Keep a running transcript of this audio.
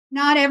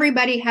Not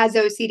everybody has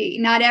OCD.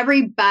 Not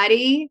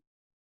everybody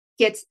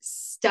gets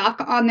stuck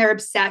on their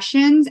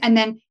obsessions and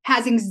then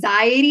has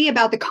anxiety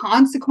about the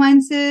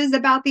consequences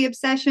about the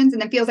obsessions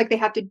and then feels like they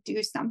have to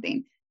do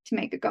something to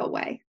make it go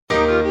away.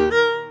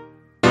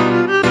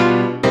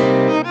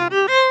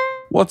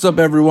 What's up,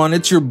 everyone?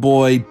 It's your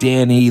boy,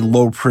 Danny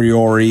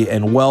Lopriori,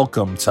 and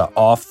welcome to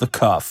Off the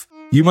Cuff.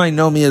 You might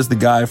know me as the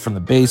guy from the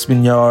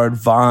Basement Yard,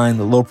 Vine,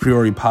 the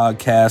Lopriori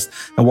podcast,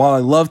 and while I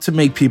love to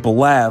make people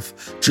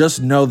laugh,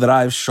 just know that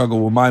I've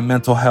struggled with my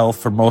mental health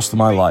for most of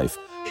my life,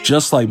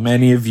 just like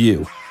many of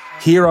you.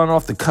 Here on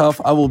Off the Cuff,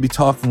 I will be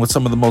talking with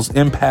some of the most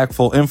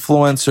impactful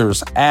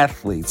influencers,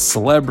 athletes,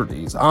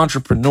 celebrities,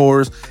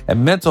 entrepreneurs,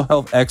 and mental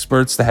health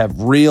experts to have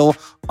real,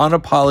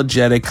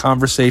 unapologetic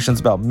conversations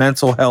about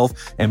mental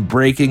health and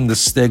breaking the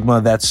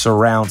stigma that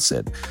surrounds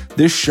it.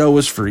 This show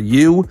is for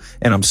you,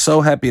 and I'm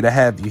so happy to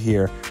have you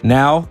here.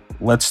 Now,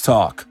 let's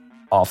talk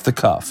Off the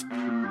Cuff.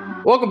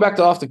 Welcome back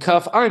to Off the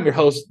Cuff. I'm your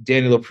host,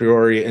 Danny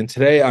Lopriori, and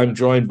today I'm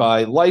joined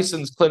by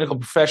licensed clinical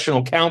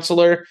professional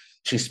counselor.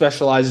 She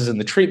specializes in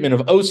the treatment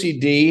of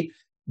OCD,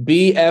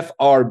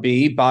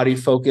 BFRB, body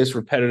focused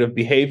repetitive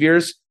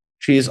behaviors.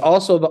 She is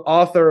also the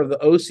author of the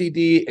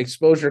OCD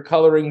exposure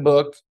coloring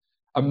book.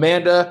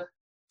 Amanda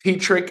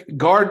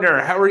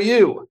Petrik-Gardner, how are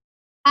you?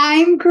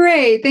 I'm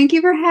great. Thank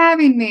you for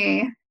having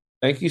me.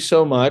 Thank you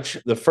so much.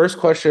 The first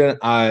question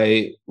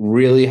I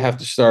really have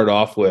to start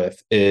off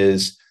with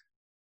is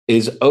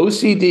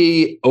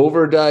OCD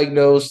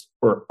overdiagnosed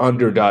or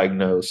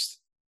underdiagnosed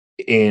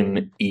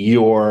in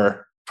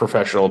your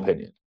professional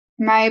opinion?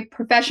 My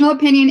professional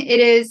opinion,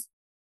 it is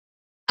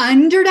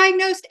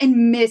underdiagnosed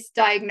and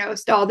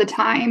misdiagnosed all the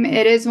time.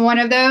 It is one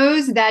of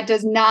those that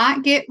does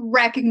not get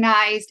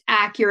recognized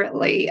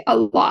accurately a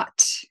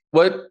lot.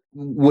 What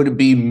would it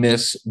be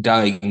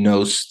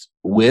misdiagnosed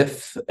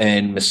with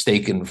and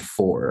mistaken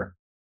for?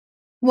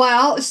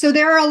 Well, so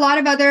there are a lot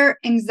of other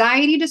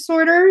anxiety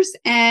disorders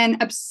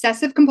and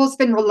obsessive compulsive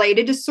and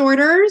related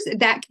disorders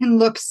that can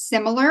look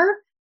similar.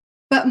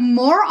 But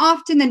more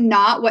often than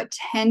not, what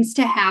tends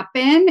to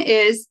happen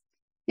is,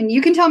 and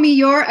you can tell me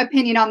your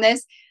opinion on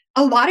this,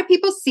 a lot of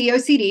people see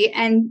OCD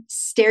and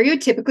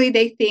stereotypically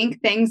they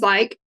think things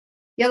like,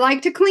 you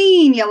like to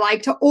clean, you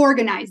like to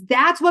organize.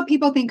 That's what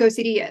people think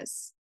OCD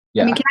is.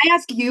 Yeah. I mean, can I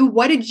ask you,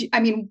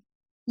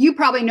 you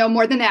probably know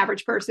more than the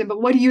average person, but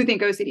what do you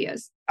think OCD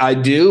is? I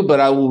do, but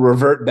I will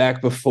revert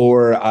back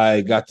before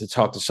I got to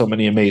talk to so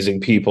many amazing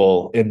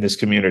people in this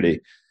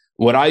community.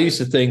 What I used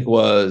to think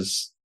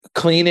was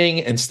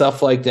cleaning and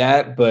stuff like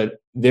that, but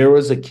there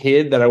was a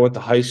kid that I went to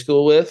high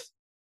school with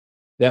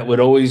that would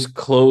always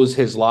close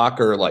his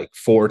locker like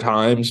 4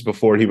 times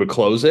before he would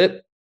close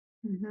it.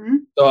 Mm-hmm.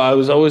 So I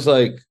was always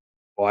like,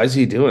 why is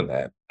he doing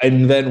that?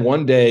 And then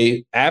one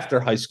day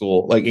after high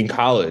school, like in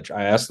college,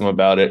 I asked him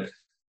about it.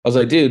 I was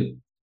like, dude,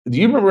 do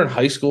you remember in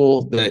high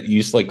school that you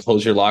used to like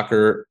close your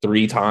locker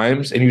 3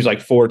 times? And he was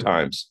like 4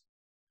 times.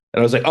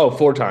 And I was like, oh,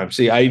 4 times.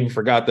 See, I even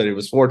forgot that it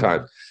was 4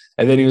 times.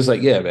 And then he was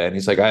like, yeah, man.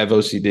 He's like, I have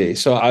OCD.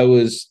 So I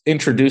was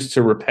introduced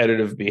to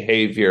repetitive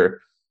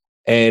behavior.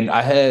 And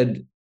I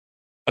had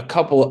a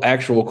couple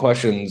actual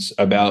questions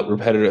about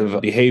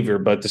repetitive behavior.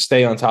 But to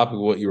stay on top of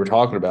what you were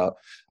talking about,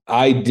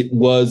 I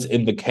was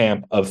in the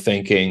camp of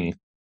thinking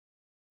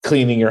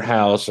cleaning your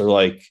house or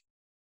like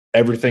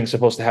everything's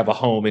supposed to have a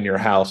home in your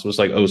house was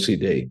like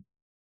OCD.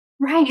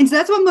 Right. And so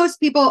that's what most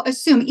people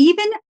assume.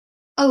 Even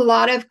a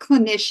lot of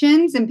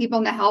clinicians and people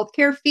in the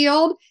healthcare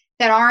field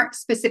that aren't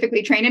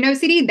specifically trained in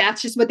OCD,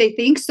 that's just what they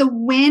think. So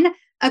when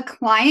a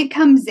client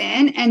comes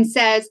in and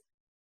says,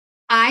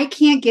 I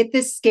can't get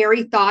this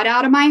scary thought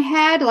out of my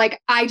head,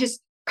 like I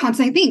just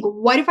constantly think,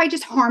 what if I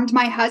just harmed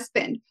my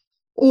husband?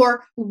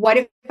 Or what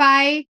if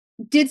I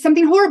did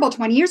something horrible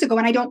 20 years ago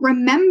and I don't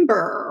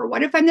remember? Or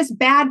what if I'm this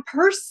bad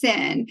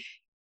person?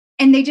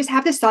 And they just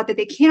have this thought that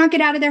they cannot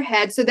get out of their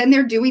head. So then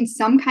they're doing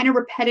some kind of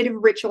repetitive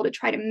ritual to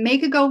try to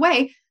make it go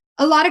away.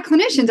 A lot of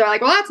clinicians are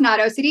like, well, that's not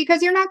OCD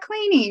because you're not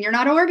cleaning, you're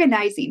not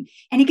organizing.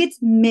 And it gets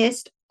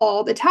missed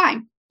all the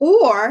time.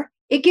 Or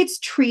it gets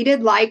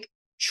treated like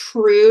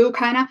true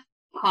kind of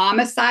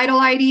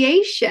homicidal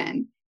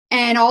ideation.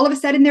 And all of a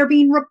sudden they're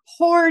being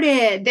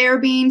reported, they're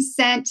being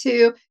sent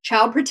to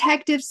child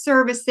protective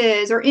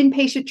services or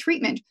inpatient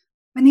treatment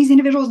when these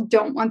individuals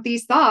don't want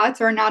these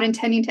thoughts or are not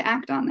intending to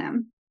act on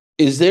them.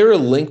 Is there a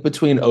link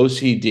between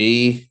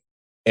OCD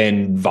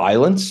and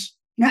violence?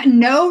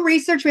 No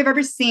research we've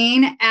ever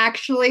seen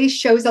actually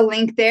shows a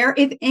link there.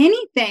 If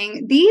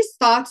anything, these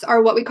thoughts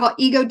are what we call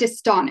ego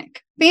dystonic.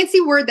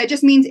 Fancy word that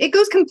just means it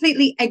goes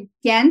completely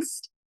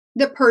against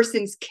the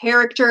person's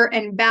character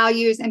and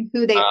values and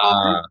who they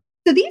are.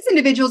 So these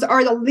individuals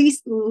are the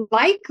least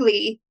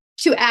likely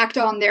to act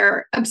on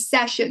their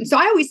obsession. So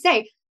I always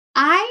say,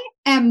 I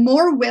am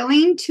more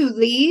willing to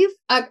leave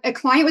a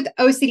client with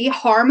OCD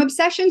harm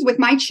obsessions with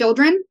my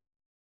children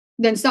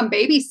than some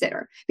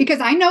babysitter,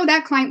 because I know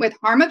that client with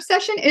harm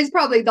obsession is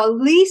probably the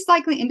least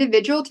likely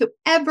individual to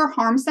ever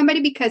harm somebody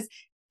because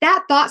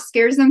that thought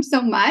scares them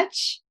so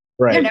much.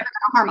 Right. They're never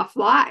going to harm a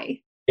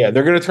fly. Yeah,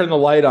 they're going to turn the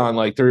light on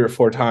like 3 or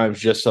 4 times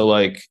just so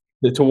like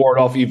to ward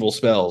off evil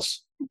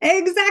spells.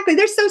 Exactly.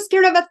 They're so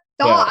scared of a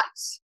thought.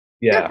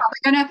 Yeah. They're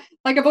probably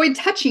gonna avoid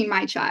touching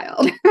my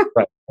child.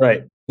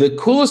 Right. The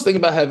coolest thing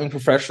about having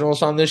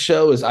professionals on this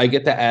show is I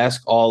get to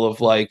ask all of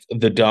like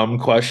the dumb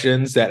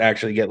questions that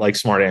actually get like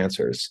smart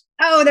answers.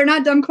 Oh, they're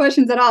not dumb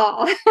questions at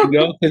all.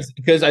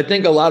 Because I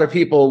think a lot of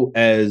people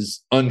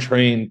as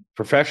untrained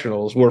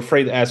professionals were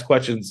afraid to ask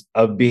questions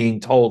of being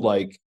told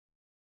like,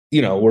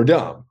 we're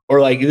dumb, or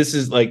like, this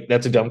is like,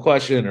 that's a dumb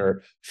question,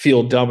 or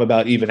feel dumb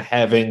about even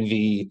having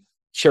the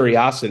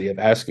curiosity of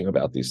asking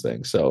about these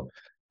things. So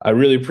I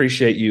really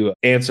appreciate you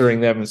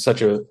answering them in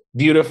such a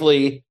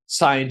beautifully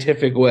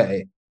scientific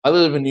way. I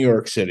live in New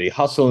York City,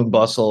 hustle and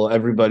bustle.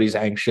 Everybody's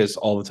anxious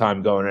all the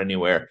time going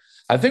anywhere.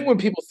 I think when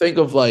people think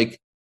of like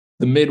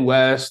the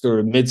Midwest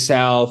or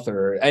Mid-South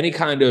or any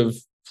kind of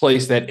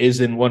place that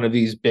isn't one of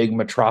these big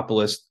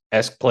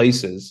metropolis-esque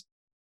places,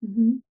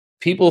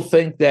 people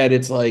think that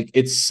it's like,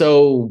 it's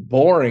so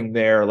boring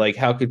there. Like,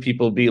 how could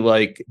people be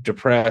like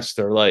depressed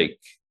or like,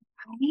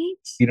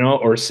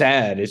 or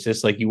sad? It's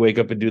just like you wake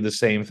up and do the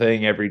same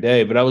thing every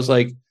day. But I was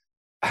like,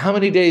 how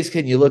many days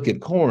can you look at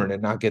corn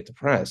and not get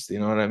depressed? You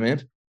know what I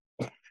mean?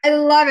 I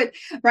love it.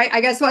 Right.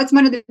 I guess what's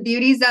one of the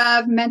beauties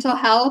of mental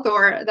health,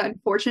 or the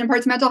unfortunate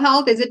parts of mental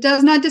health, is it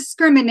does not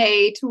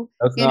discriminate,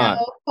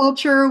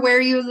 culture,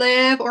 where you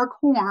live, or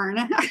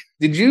corn.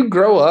 Did you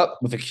grow up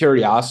with a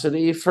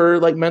curiosity for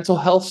like mental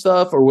health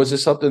stuff, or was it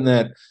something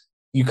that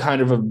you kind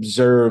of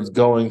observed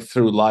going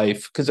through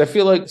life? Because I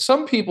feel like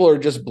some people are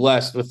just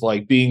blessed with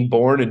like being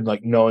born and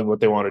like knowing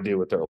what they want to do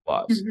with their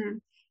lives.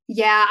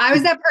 Yeah, I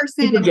was that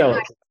person in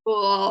high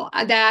school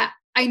that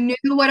I knew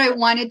what I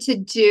wanted to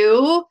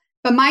do.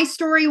 But my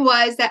story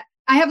was that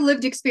I have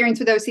lived experience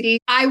with OCD.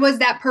 I was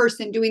that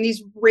person doing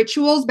these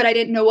rituals, but I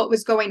didn't know what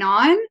was going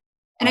on.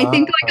 And I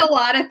think like a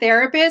lot of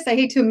therapists, I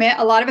hate to admit,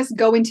 a lot of us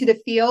go into the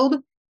field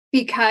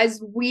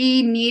because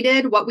we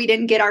needed what we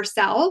didn't get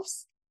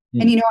ourselves.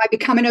 And, I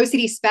become an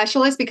OCD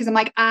specialist because I'm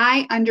like,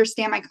 I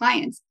understand my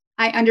clients.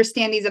 I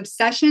understand these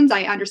obsessions.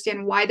 I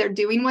understand why they're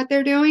doing what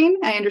they're doing.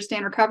 I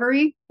understand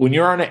recovery. When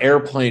you're on an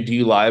airplane, do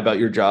you lie about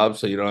your job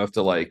so you don't have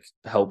to like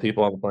help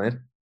people on the plane?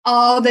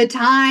 All the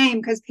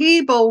time, because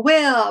people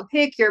will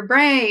pick your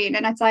brain.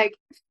 And it's like,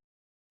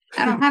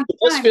 I don't have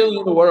the best feeling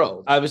in the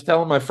world. I was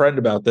telling my friend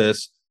about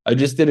this. I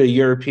just did a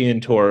European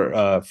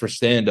tour for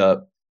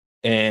stand-up,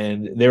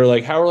 and they were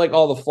like, how are like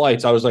all the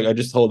flights? I was like, I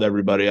just told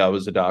everybody I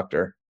was a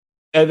doctor.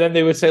 And then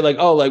they would say like,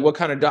 oh, like what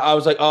kind of I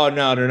was like, oh,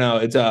 no.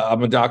 It's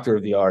I'm a doctor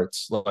of the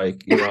arts.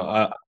 Like,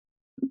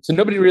 so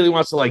nobody really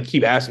wants to like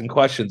keep asking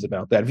questions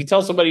about that. If you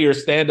tell somebody you're a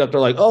stand-up, they're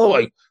like, oh,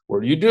 like,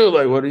 what do you do?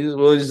 Like, what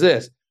is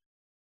this?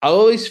 I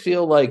always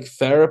feel like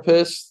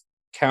therapists,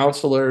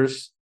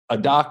 counselors, a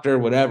doctor,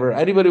 whatever,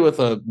 anybody with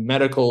a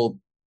medical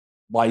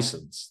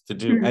license to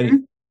do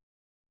anything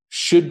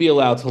should be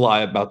allowed to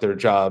lie about their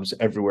jobs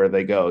everywhere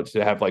they go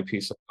to have like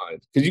peace of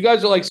mind. Because you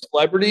guys are like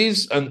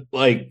celebrities and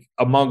like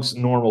amongst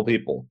normal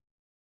people.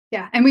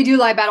 Yeah. And we do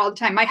lie about it all the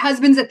time. My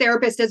husband's a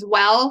therapist as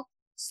well.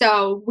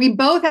 So we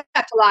both have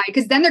to lie,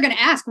 because then they're going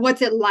to ask,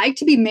 what's it like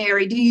to be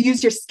married? Do you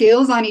use your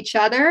skills on each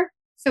other?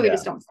 So we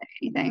just don't say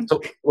anything.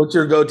 So what's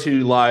your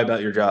go-to lie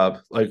about your job?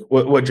 Like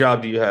what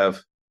job do you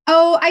have?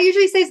 Oh, I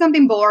usually say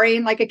something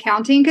boring like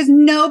accounting, because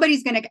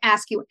nobody's going to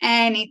ask you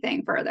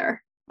anything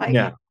further. Like,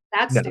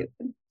 that's stupid.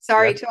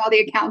 Sorry to all the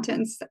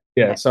accountants.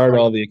 Yeah, sorry to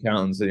all the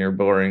accountants in your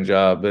boring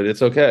job, but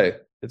it's okay.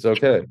 It's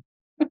okay.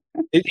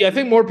 I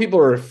think more people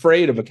are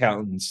afraid of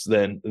accountants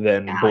than they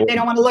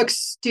don't want to look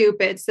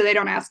stupid, so they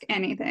don't ask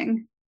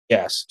anything.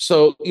 Yes.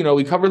 So,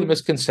 we cover the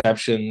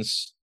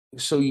misconceptions.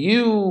 So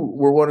you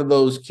were one of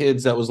those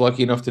kids that was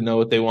lucky enough to know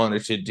what they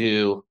wanted to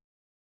do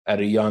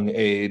at a young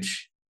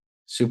age.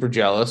 Super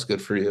jealous.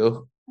 Good for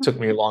you. It took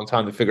me a long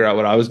time to figure out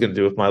what I was going to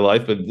do with my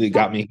life, but it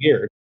got me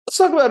here. Let's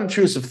talk about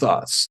intrusive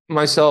thoughts.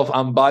 Myself,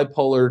 I'm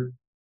bipolar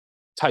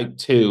type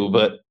 2,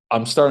 but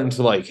I'm starting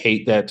to like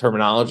hate that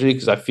terminology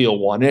because I feel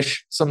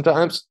one-ish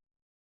sometimes.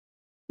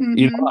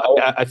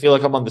 I feel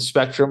like I'm on the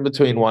spectrum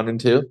between 1 and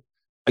 2.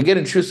 I get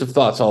intrusive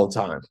thoughts all the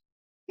time.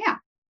 Yeah.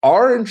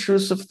 Are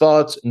intrusive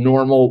thoughts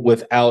normal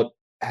without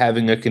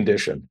having a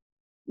condition?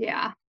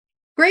 Yeah.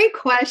 Great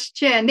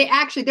question.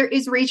 There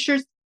is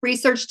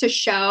research to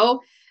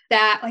show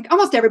that like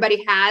almost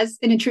everybody has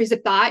an intrusive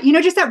thought,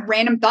 just that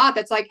random thought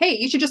that's like, hey,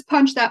 you should just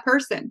punch that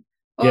person.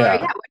 Or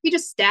what if you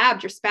just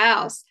stabbed your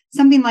spouse?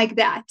 Something like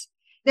that.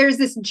 There's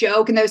this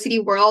joke in the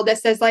OCD world that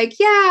says like,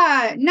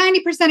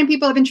 90% of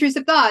people have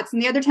intrusive thoughts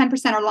and the other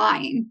 10% are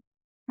lying.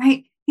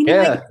 Right.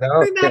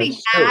 Everybody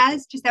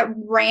has just that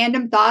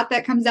random thought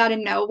that comes out of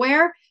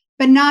nowhere,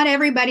 but not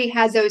everybody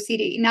has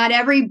OCD. Not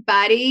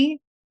everybody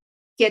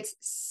gets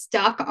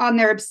stuck on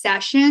their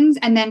obsessions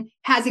and then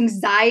has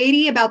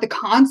anxiety about the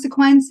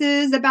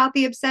consequences about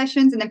the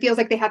obsessions and then feels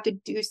like they have to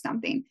do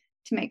something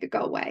to make it go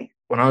away.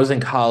 When I was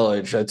in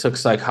college, I took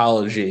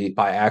psychology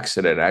by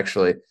accident,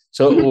 actually.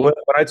 So when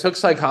I took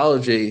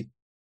psychology,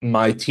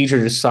 my teacher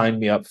just signed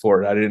me up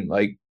for it. I didn't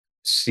like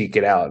seek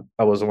it out.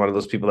 I wasn't one of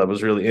those people that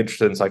was really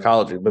interested in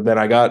psychology. But then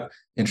I got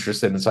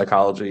interested in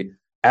psychology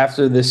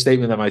after this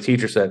statement that my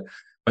teacher said.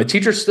 My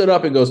teacher stood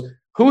up and goes,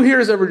 who here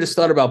has ever just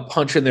thought about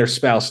punching their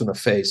spouse in the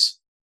face?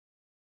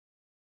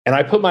 And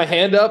I put my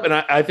hand up, and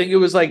I think it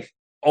was like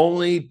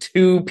only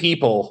 2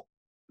 people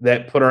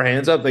that put our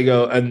hands up. They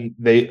go, and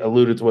they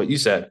alluded to what you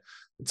said.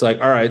 It's like,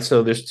 all right,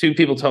 so there's 2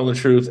 people telling the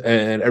truth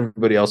and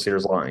everybody else here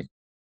is lying.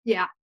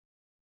 Yeah.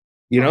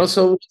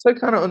 So I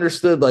kind of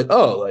understood like,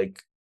 oh,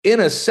 like in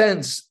a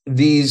sense,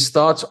 these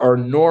thoughts are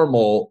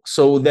normal.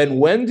 So then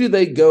when do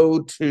they go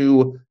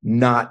to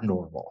not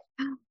normal?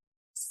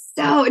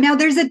 So now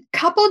there's a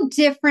couple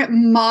different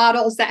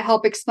models that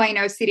help explain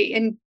OCD.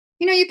 And,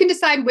 you can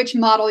decide which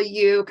model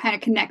you kind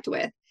of connect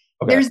with.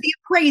 Okay. There's the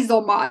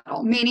appraisal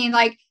model, meaning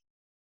like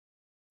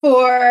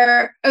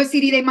for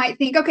OCD, they might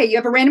think, okay, you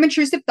have a random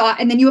intrusive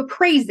thought and then you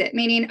appraise it,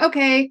 meaning,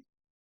 okay,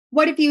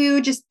 what if you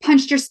just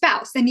punched your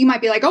spouse? And you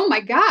might be like, oh my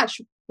gosh,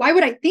 why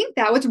would I think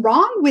that? What's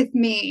wrong with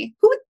me?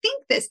 Who would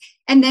think this?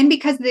 And then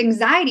because of the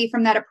anxiety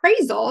from that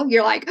appraisal,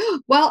 you're like,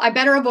 oh, well, I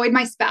better avoid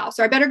my spouse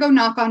or I better go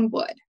knock on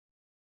wood.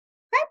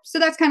 Okay, so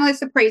that's kind of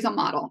this appraisal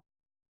model.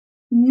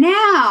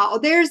 Now,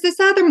 there's this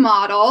other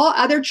model,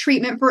 other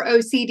treatment for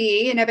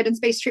OCD, an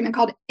evidence-based treatment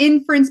called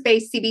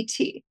inference-based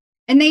CBT.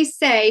 And they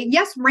say,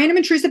 yes, random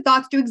intrusive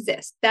thoughts do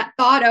exist. That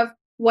thought of,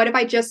 what if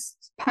I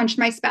just punched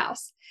my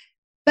spouse?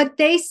 But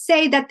they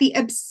say that the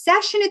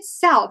obsession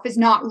itself is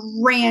not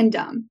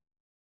random.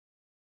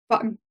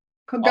 But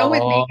go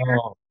with me here.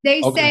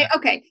 They say,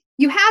 okay,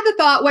 you have the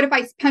thought, what if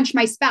I punch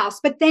my spouse?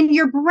 But then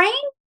your brain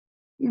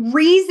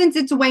reasons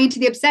its way into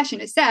the obsession.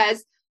 It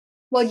says,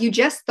 well, you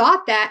just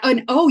thought that,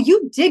 and oh,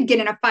 you did get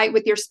in a fight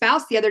with your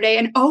spouse the other day,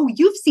 and oh,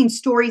 you've seen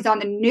stories on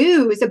the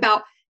news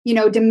about,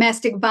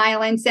 domestic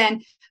violence,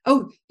 and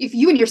oh, if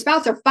you and your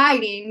spouse are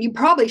fighting, you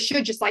probably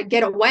should just like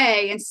get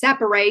away and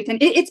separate.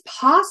 And it's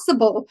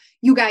possible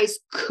you guys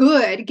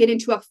could get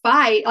into a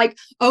fight. Like,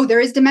 oh,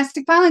 there is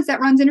domestic violence that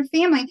runs in a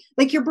family.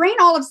 Like your brain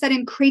all of a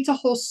sudden creates a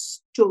whole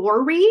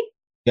story.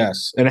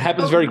 Yes. And it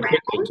happens very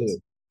quickly too.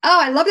 Oh,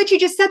 I love that you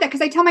just said that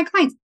because I tell my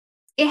clients,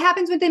 it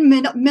happens within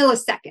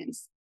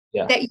milliseconds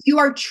that you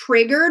are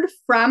triggered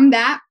from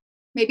that,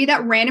 maybe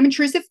that random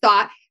intrusive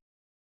thought,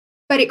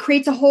 but it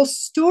creates a whole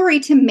story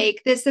to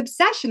make this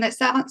obsession that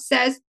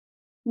says,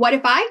 what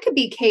if I could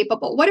be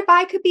capable? What if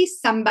I could be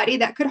somebody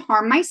that could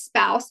harm my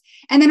spouse?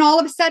 And then all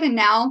of a sudden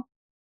now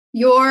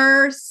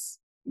you're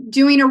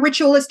doing a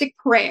ritualistic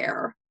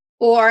prayer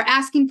or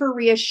asking for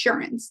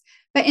reassurance.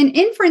 But in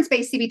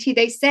inference-based CBT,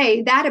 they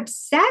say that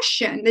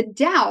obsession, the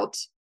doubt,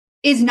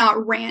 is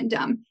not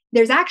random.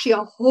 There's actually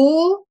a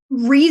whole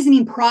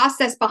reasoning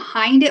process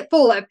behind it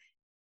full of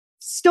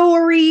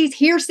stories,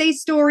 hearsay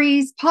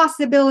stories,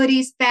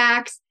 possibilities,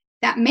 facts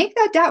that make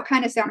that doubt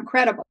kind of sound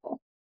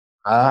credible.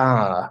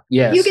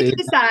 Yes. You get to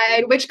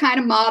decide which kind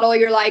of model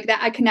you're like, that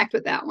I connect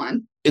with that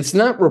one. It's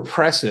not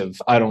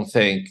repressive, I don't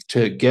think,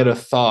 to get a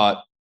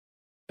thought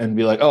and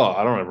be like, oh,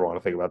 I don't ever want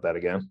to think about that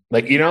again.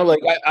 Like, I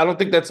don't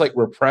think that's like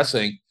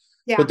repressing.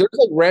 Yeah. But there's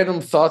like random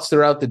thoughts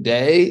throughout the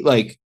day.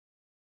 Like,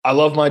 I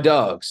love my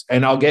dogs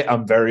and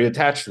I'm very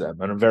attached to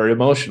them and I'm very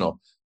emotional.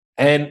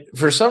 And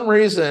for some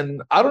reason,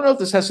 I don't know if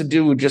this has to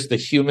do with just the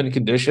human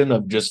condition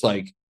of just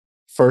like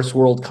first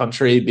world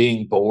country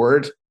being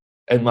bored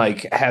and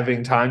like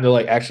having time to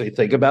like actually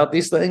think about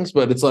these things.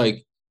 But it's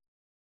like,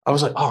 I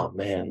was like, oh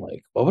man,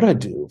 like what would I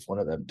do if one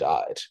of them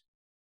died?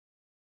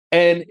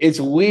 And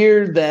it's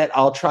weird that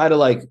I'll try to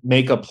like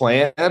make a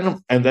plan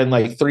and then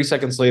like 3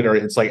 seconds later,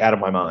 it's like out of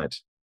my mind.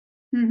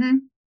 Mm-hmm.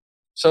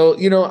 So,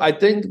 I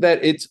think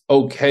that it's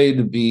okay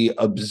to be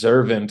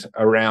observant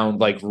around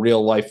like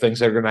real life things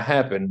that are going to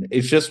happen.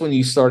 It's just when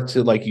you start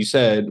to, like you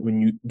said,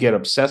 when you get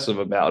obsessive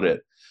about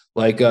it,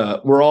 like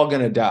we're all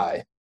going to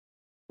die,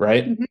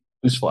 right? Mm-hmm.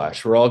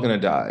 Newsflash, we're all going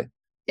to die.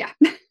 Yeah.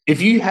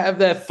 If you have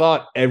that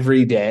thought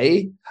every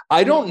day,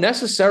 I don't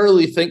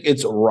necessarily think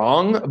it's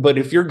wrong, but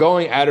if you're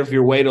going out of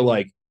your way to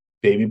like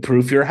baby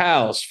proof your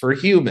house for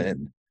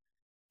human,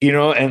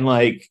 and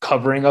like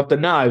covering up the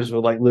knives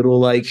with like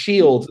little like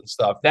shields and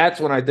stuff, that's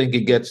when I think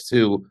it gets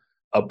to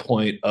a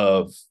point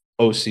of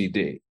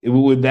OCD.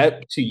 Would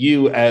that, to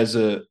you as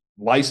a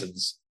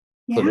licensed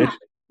clinician,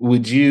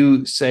 would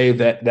you say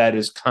that that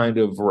is kind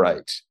of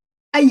right?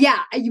 Yeah.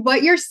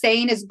 What you're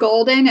saying is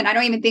golden. And I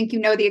don't even think you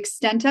know the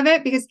extent of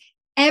it because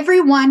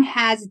everyone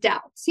has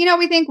doubts.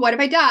 We think, what if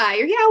I die?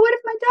 Or what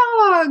if my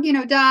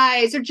dog,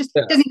 dies? Or just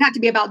doesn't have to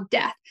be about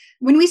death.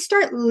 When we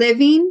start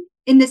living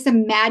in this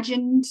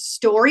imagined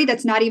story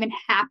that's not even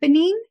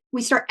happening,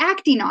 we start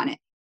acting on it.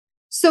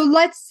 So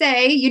let's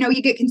say,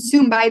 you get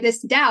consumed by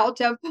this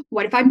doubt of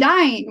what if I'm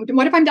dying?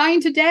 What if I'm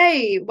dying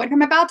today? What if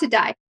I'm about to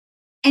die?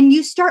 And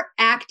you start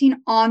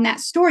acting on that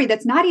story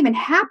that's not even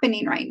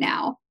happening right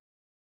now,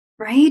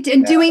 right?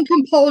 And doing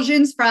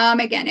compulsions from,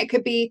 again, it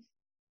could be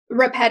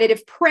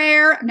repetitive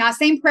prayer. I'm not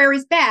saying prayer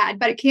is bad,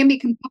 but it can be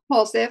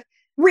compulsive,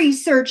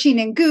 researching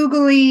and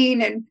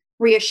Googling and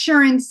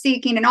reassurance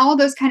seeking and all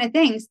those kind of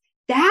things.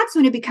 That's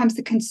when it becomes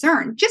the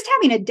concern. Just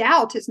having a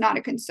doubt is not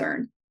a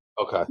concern.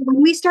 Okay.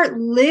 When we start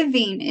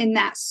living in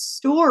that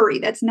story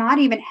that's not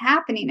even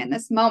happening in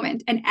this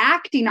moment and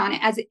acting on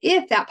it as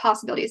if that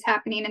possibility is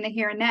happening in the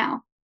here and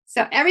now.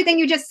 So everything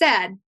you just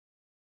said,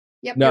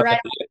 Yep, No, you're right.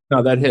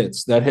 no, that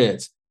hits. That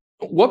hits.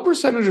 What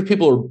percentage of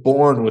people are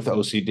born with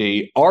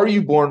OCD? Are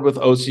you born with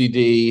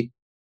OCD?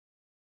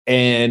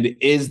 And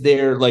is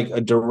there like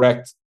a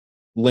direct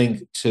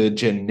link to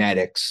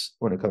genetics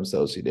when it comes to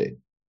OCD?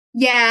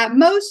 Yeah,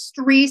 most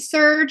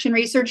research and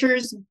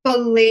researchers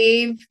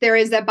believe there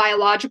is a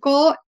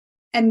biological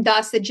and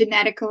thus a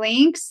genetic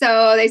link.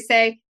 So they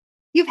say,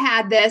 you've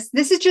had this.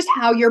 This is just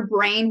how your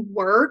brain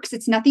works.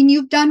 It's nothing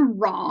you've done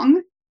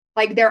wrong.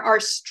 Like there are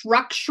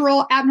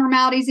structural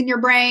abnormalities in your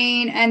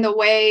brain and the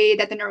way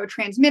that the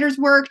neurotransmitters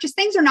work, just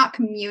things are not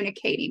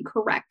communicating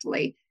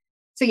correctly.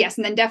 So, yes,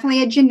 and then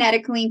definitely a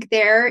genetic link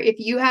there. If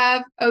you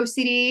have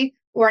OCD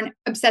or an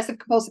obsessive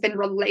compulsive and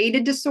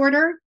related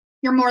disorder,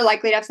 you're more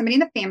likely to have somebody in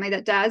the family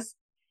that does.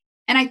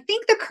 And I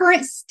think the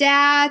current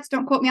stats,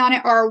 don't quote me on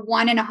it, are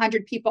 1 in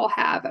 100 people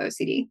have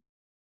OCD.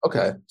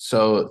 Okay.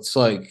 So it's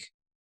like,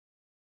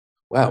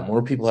 wow,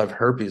 more people have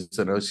herpes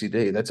than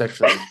OCD. That's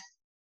actually.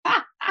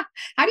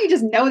 How do you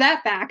just know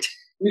that fact?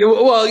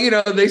 Well,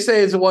 they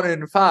say it's 1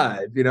 in 5,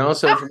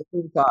 so if 1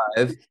 in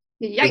 5,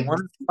 Yikes. 1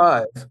 in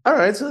 5. All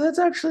right. So that's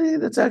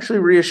actually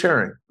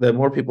reassuring that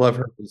more people have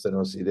herpes than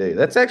OCD.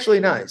 That's actually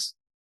nice.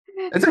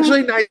 It's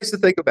actually nice to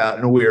think about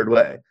in a weird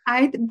way.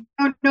 I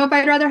don't know if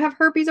I'd rather have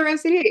herpes or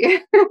OCD.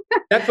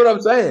 That's what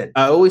I'm saying.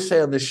 I always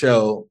say on this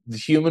show, the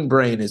human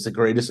brain is the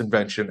greatest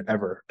invention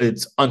ever.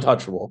 It's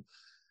untouchable.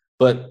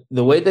 But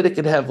the way that it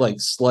could have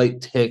like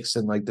slight ticks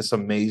and like this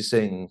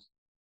amazing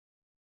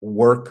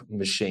work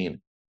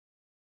machine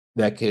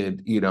that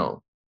could, I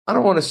don't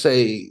want to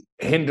say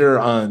hinder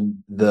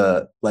on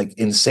the like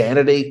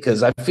insanity,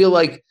 because I feel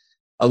like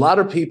a lot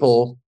of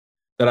people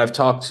that I've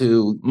talked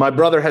to, my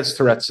brother has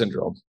Tourette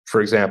syndrome,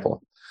 for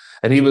example.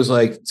 And he was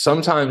like,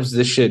 sometimes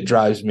this shit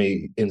drives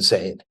me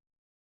insane,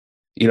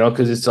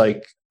 because it's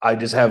like, I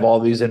just have all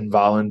these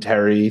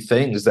involuntary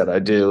things that I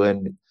do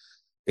and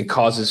it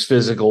causes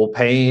physical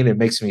pain. It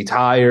makes me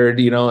tired,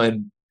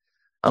 and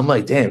I'm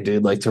like, damn,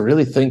 dude, like to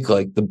really think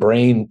like the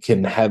brain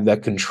can have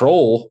that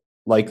control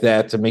like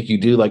that to make you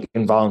do like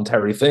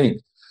involuntary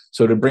things.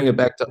 So to bring it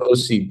back to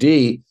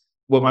OCD,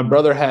 what my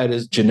brother had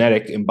is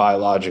genetic and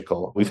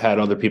biological. We've had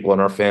other people in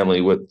our family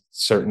with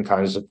certain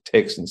kinds of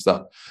tics and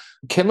stuff.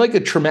 Can like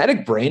a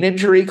traumatic brain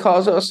injury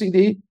cause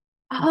OCD?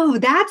 Oh,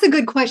 that's a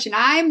good question.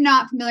 I'm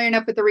not familiar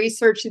enough with the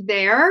research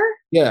there.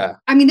 Yeah.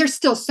 I mean, there's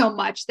still so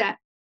much that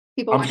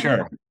people.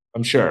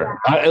 I'm sure.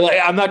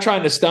 I'm not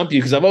trying to stump you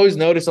because I've always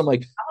noticed, I'm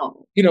like,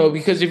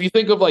 because if you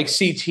think of like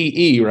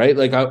CTE, right?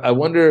 Like I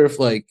wonder if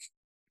like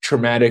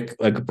traumatic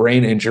like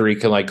brain injury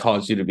can like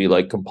cause you to be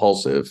like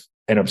compulsive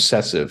and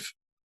obsessive.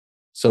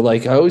 So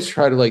like I always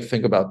try to like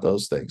think about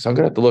those things. I'm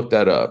gonna have to look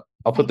that up.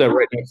 I'll put that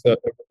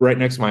right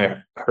next to my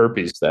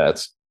herpes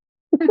stats.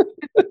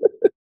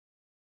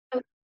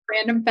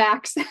 Random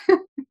facts.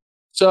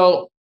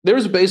 So there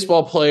was a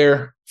baseball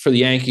player for the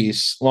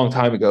Yankees a long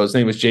time ago. His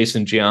name was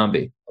Jason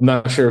Giambi. I'm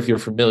not sure if you're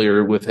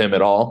familiar with him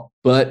at all,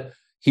 but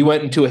he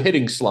went into a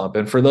hitting slump.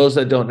 And for those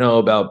that don't know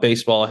about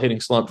baseball, a hitting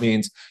slump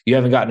means you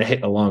haven't gotten a hit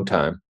in a long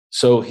time.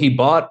 So he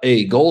bought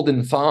a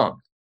golden thong.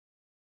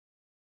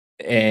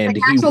 And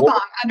like actual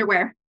thong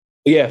underwear.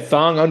 Yeah,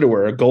 thong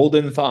underwear, a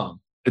golden thong.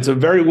 It's a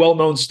very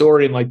well-known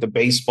story in like the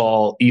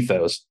baseball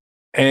ethos.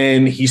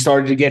 And he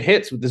started to get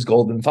hits with this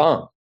golden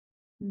thong.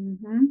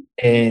 Mm-hmm.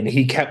 And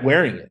he kept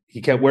wearing it.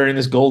 He kept wearing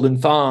this golden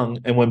thong.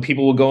 And when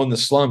people would go in the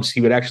slumps, he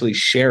would actually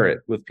share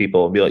it with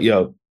people and be like,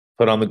 yo,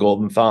 put on the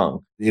golden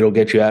thong. It'll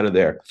get you out of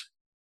there.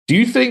 Do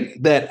you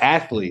think that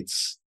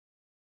athletes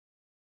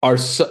are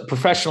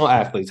professional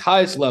athletes,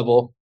 highest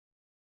level,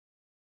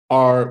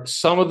 are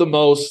some of the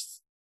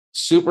most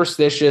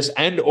superstitious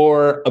and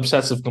or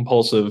obsessive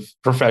compulsive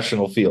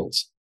professional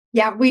fields?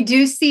 Yeah, we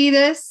do see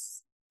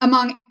this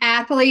among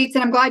athletes.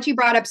 And I'm glad you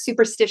brought up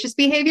superstitious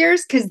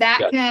behaviors because that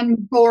can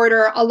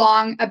border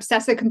along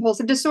obsessive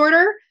compulsive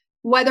disorder,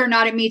 whether or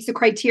not it meets the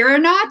criteria or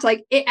not.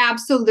 Like it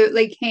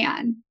absolutely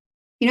can.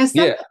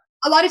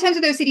 A lot of times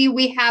with OCD,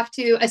 we have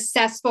to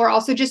assess for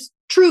also just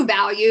true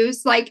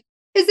values. Like,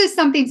 is this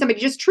something somebody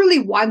just truly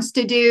wants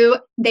to do?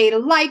 They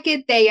like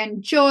it. They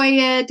enjoy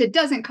it. It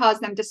doesn't cause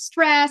them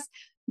distress.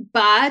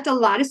 But a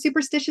lot of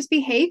superstitious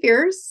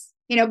behaviors,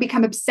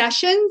 become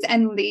obsessions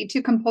and lead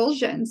to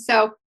compulsions.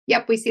 So,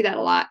 yep, we see that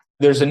a lot.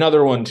 There's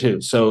another one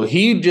too. So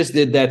he just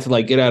did that to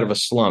like get out of a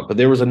slump. But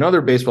there was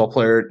another baseball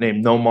player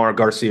named Nomar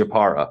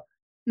Garciaparra.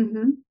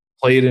 Mm-hmm.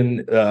 Played in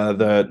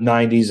the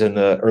 90s and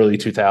the early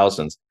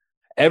 2000s.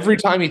 Every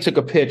time he took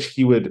a pitch,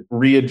 he would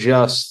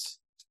readjust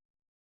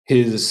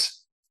his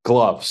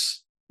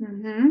gloves.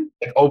 Mm-hmm.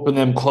 Like open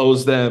them,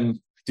 close them,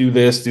 do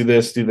this, do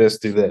this, do this,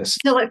 do this.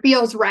 Till it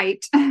feels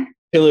right.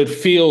 Till it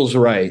feels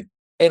right.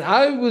 And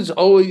I was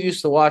always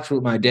used to watch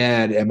with my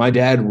dad, and my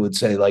dad would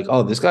say, like,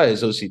 oh, this guy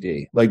is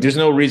OCD. Like, there's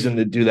no reason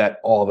to do that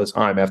all the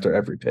time after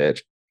every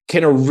pitch.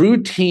 Can a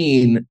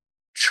routine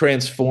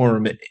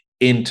transform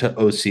into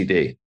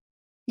OCD?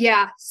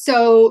 Yeah.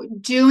 So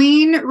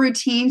doing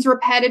routines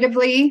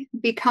repetitively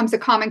becomes a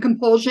common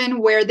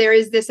compulsion where there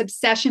is this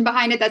obsession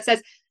behind it that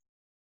says,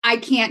 I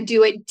can't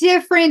do it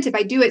different. If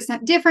I do it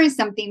different,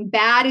 something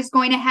bad is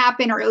going to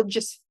happen or it'll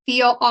just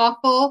feel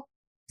awful.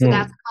 So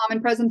that's a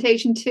common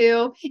presentation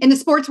too. In the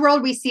sports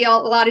world, we see a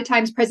lot of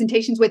times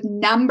presentations with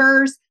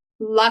numbers,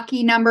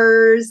 lucky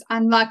numbers,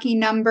 unlucky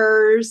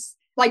numbers.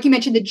 Like you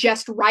mentioned, the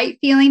just right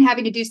feeling,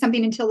 having to do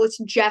something until it's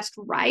just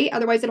right.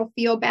 Otherwise, it'll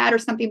feel bad or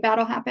something bad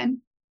will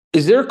happen.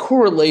 Is there a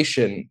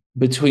correlation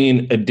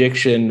between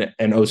addiction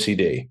and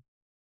OCD?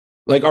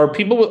 Like, are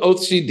people with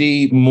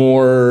OCD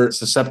more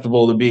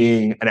susceptible to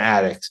being an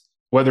addict,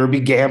 whether it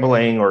be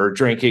gambling or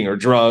drinking or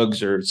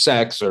drugs or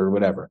sex or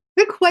whatever?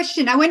 Good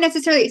question. I wouldn't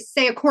necessarily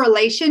say a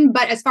correlation,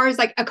 but as far as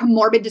like a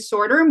comorbid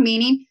disorder,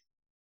 meaning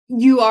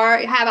you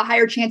have a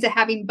higher chance of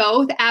having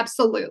both,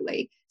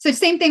 absolutely. So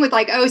same thing with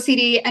like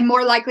OCD, and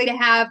more likely to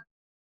have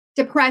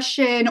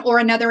depression or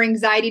another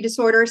anxiety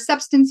disorder.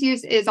 Substance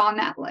use is on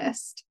that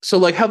list. So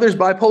like how there's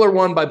bipolar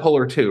 1,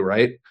 bipolar 2,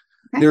 right?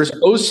 Okay. There's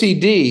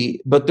OCD,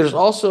 but there's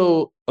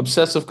also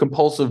obsessive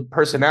compulsive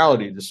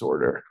personality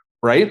disorder,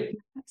 right?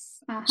 Yes.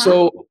 Uh-huh.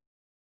 So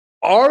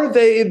are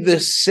they the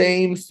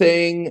same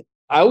thing?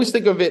 I always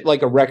think of it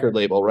like a record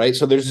label, right?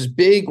 So there's this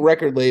big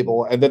record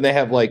label, and then they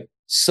have like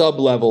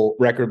sub-level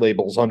record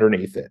labels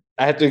underneath it.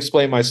 I have to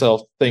explain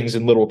myself things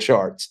in little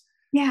charts.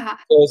 Yeah.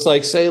 So it's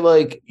like, say,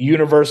 like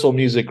Universal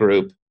Music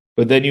Group,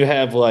 but then you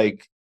have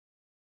like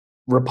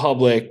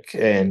Republic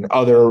and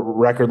other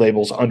record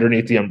labels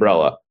underneath the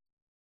umbrella.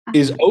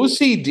 Is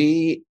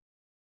OCD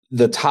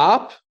the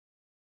top,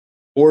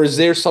 or is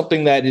there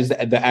something that is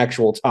the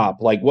actual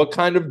top? Like, what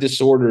kind of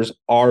disorders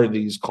are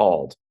these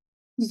called?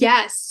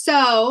 Yes.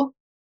 So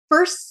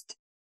first,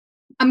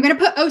 I'm going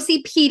to put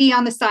OCPD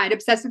on the side,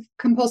 obsessive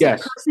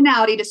compulsive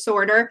personality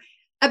disorder.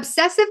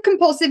 Obsessive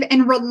compulsive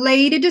and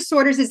related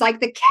disorders is like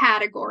the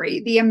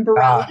category, the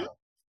umbrella.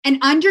 And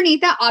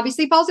underneath that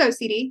obviously falls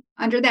OCD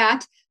under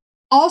that.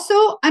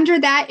 Also under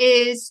that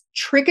is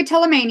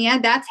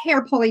trichotillomania. That's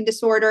hair pulling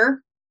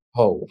disorder.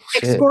 Oh,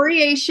 shit.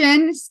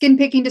 Excoriation, skin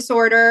picking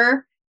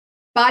disorder.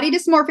 Body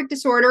dysmorphic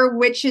disorder,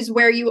 which is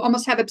where you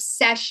almost have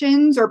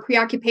obsessions or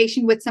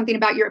preoccupation with something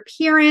about your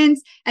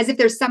appearance, as if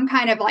there's some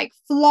kind of like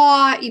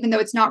flaw, even though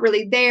it's not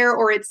really there,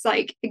 or it's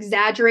like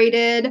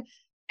exaggerated.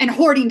 And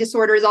hoarding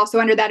disorder is also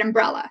under that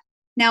umbrella.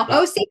 Now,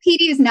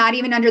 OCPD is not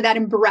even under that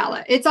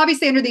umbrella. It's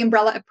obviously under the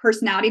umbrella of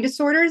personality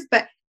disorders,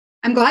 but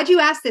I'm glad you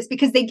asked this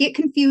because they get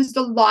confused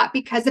a lot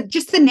because of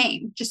just the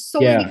name, just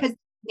solely because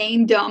they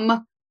named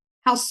them.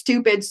 How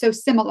stupid, so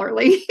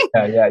similarly.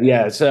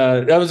 Yeah.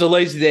 So that was a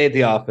lazy day at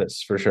the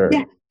office for sure.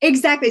 Yeah,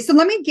 exactly. So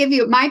let me give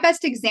you my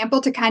best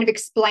example to kind of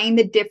explain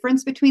the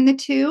difference between the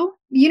two.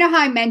 You know how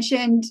I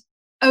mentioned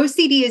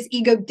OCD is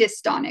ego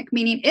dystonic,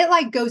 meaning it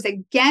like goes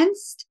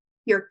against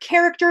your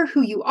character,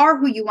 who you are,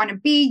 who you want to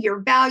be, your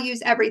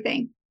values,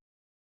 everything.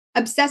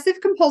 Obsessive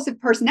compulsive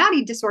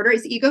personality disorder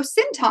is ego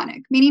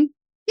syntonic, meaning,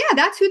 yeah,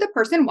 that's who the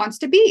person wants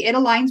to be. It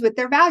aligns with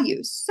their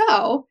values.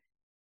 So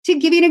to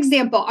give you an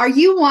example, are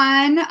you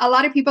one? A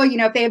lot of people,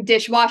 if they have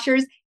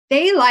dishwashers,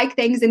 they like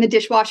things in the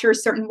dishwasher a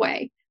certain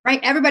way,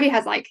 right? Everybody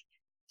has like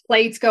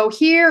plates go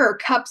here or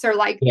cups are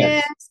like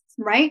this,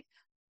 right?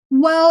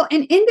 Well,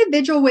 an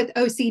individual with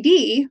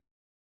OCD,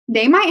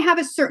 they might have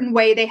a certain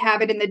way they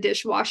have it in the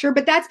dishwasher,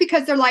 but that's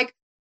because they're like,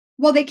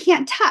 well, they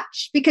can't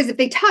touch, because if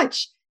they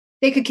touch,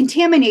 they could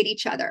contaminate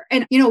each other.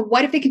 And,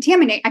 what if they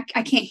contaminate?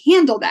 I can't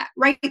handle that,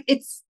 right?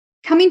 It's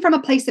coming from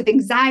a place of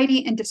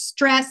anxiety and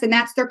distress, and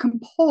that's their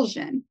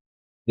compulsion.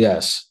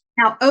 Yes.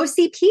 Now,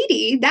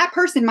 OCPD, that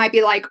person might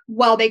be like,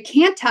 well, they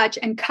can't touch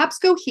and cups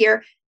go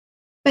here,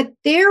 but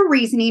their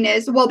reasoning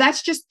is, well,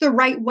 that's just the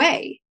right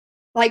way.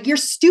 Like, you're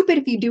stupid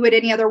if you do it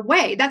any other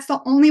way. That's the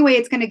only way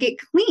it's going to get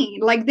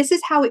clean. Like, this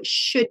is how it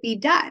should be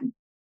done.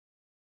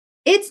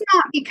 It's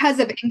not because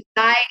of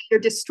anxiety or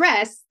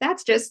distress.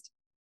 That's just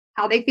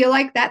how they feel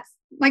like that's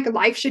like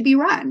life should be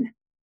run.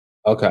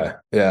 Okay.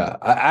 Yeah.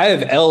 I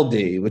have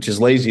LD, which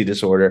is lazy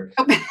disorder.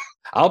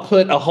 I'll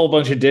put a whole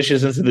bunch of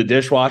dishes into the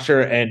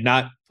dishwasher and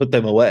not put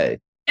them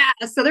away.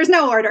 Yeah. So there's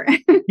no order.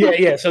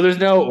 Yeah. So there's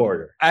no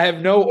order. I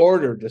have no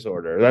order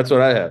disorder. That's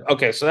what I have.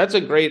 Okay. So that's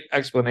a great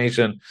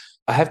explanation.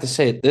 I have to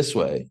say it this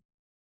way.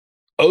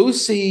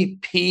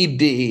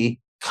 OCPD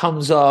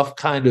comes off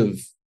kind of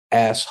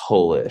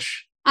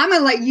asshole-ish. I'm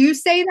going to let you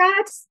say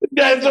that.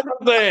 That's what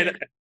I'm saying.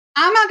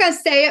 I'm not going to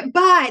say it,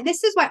 but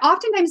this is why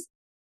oftentimes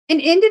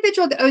an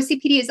individual with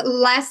OCPD is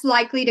less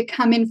likely to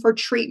come in for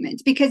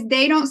treatment because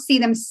they don't see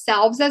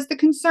themselves as the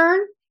concern.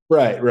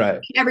 Right.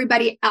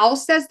 Everybody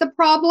else as the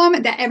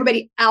problem, that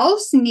everybody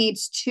else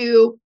needs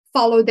to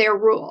follow their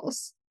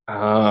rules.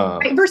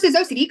 Right? Versus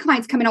OCD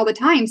clients come in all the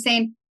time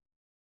saying,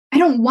 I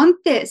don't want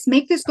this.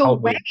 Make this go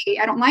away.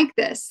 I don't like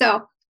this.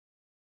 So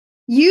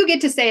you get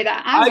to say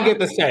that. I get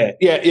to say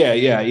it.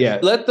 Yeah.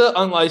 Let the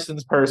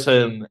unlicensed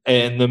person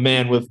and the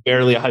man with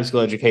barely a high school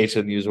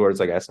education use words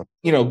like that.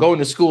 Going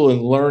to school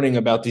and learning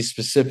about these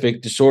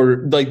specific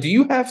disorder. Like, do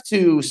you have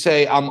to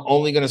say, I'm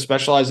only going to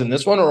specialize in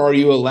this one, or are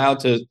you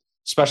allowed to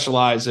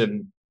specialize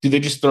in, do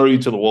they just throw you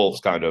to the wolves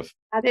kind of?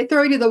 They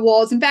throw you to the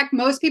wolves. In fact,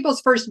 most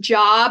people's first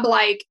job,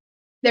 like,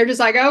 they're just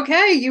like,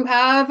 okay, you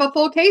have a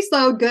full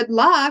caseload. Good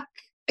luck.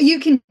 you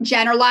can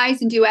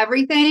generalize and do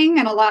everything.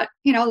 And a lot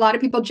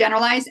of people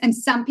generalize, and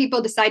some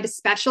people decide to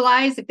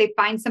specialize if they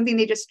find something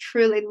they just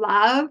truly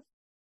love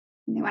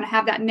and they want to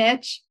have that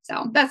niche.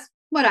 So that's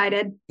what I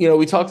did.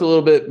 We talked a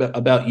little bit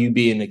about you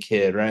being a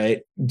kid,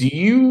 right? Do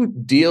you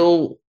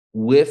deal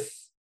with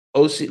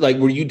OCD? Like,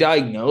 were you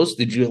diagnosed?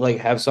 Did you like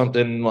have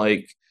something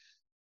like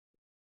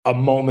a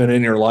moment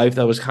in your life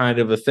that was kind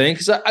of a thing?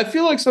 Because I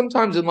feel like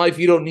sometimes in life,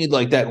 you don't need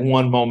like that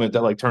one moment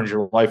that like turns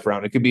your life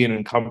around. It could be an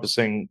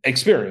encompassing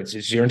experience.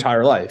 It's your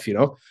entire life,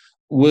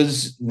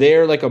 Was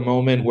there like a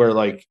moment where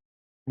like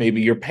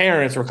maybe your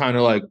parents were kind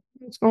of like,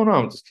 what's going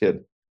on with this kid?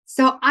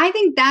 So I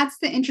think that's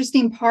the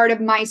interesting part of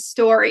my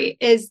story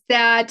is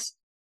that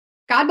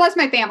God bless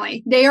my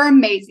family. They are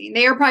amazing.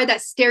 They are probably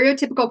that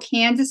stereotypical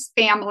Kansas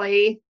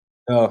family.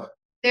 Oh,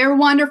 they're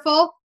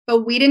wonderful.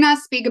 But we did not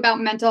speak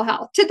about mental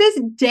health. To this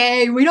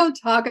day, we don't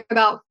talk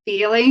about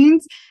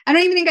feelings. I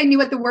don't even think I knew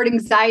what the word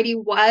anxiety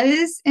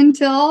was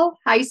until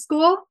high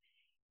school.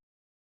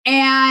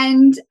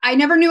 And I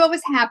never knew what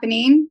was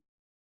happening.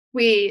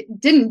 We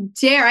didn't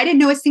dare. I didn't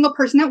know a single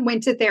person that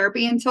went to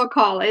therapy until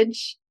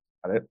college.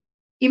 got it.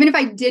 Even if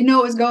I did know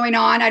what was going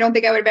on, I don't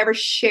think I would have ever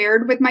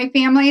shared with my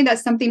family that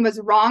something was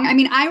wrong. I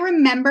mean, I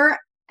remember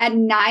at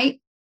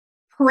night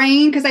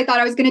praying because I thought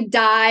I was going to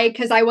die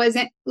because I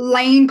wasn't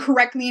laying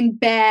correctly in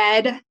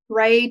bed,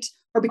 right?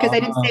 Or because I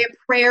didn't say a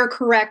prayer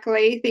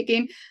correctly,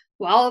 thinking,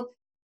 well,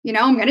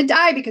 I'm going to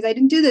die because I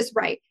didn't do this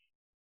right.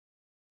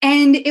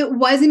 And it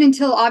wasn't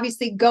until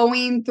obviously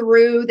going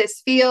through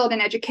this field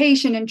and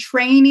education and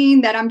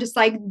training that I'm just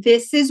like,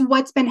 this is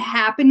what's been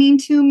happening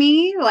to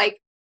me.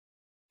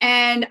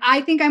 And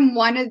I think I'm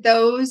one of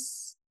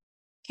those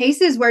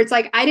cases where it's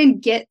like, I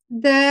didn't get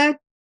the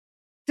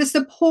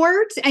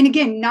support. And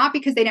again, not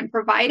because they didn't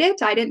provide it.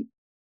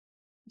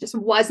 Just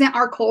wasn't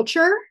our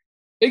culture.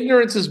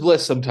 Ignorance is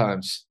bliss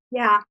sometimes.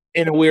 Yeah.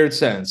 In a weird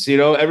sense,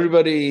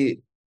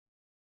 everybody,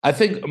 I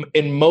think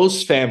in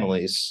most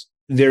families,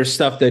 there's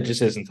stuff that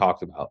just isn't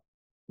talked about,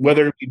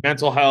 whether it be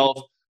mental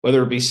health,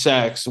 whether it be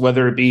sex,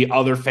 whether it be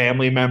other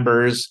family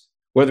members,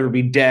 whether it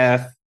be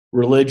death,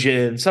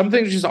 religion. Some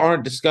things just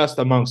aren't discussed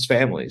amongst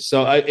families.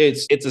 So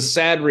it's a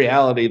sad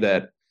reality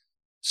that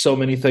so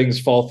many things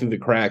fall through the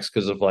cracks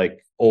because of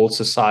like old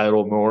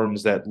societal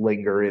norms that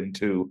linger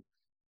into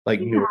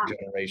like newer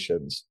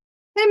generations.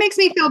 It makes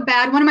me feel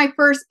bad. One of my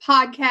first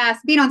podcasts,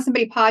 being on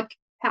somebody's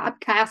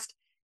podcast,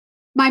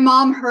 my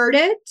mom heard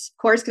it, of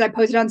course, because I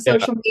posted on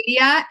social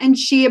media, and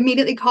she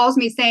immediately calls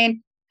me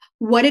saying,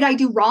 what did I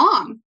do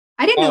wrong?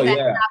 I didn't know that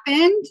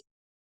happened.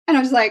 And I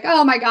was like,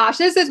 oh my gosh,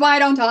 this is why I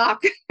don't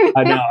talk.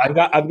 I know.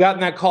 I've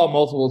gotten that call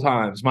multiple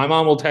times. My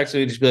mom will text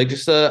me and just be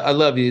like, I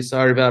love you.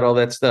 Sorry about all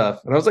that stuff.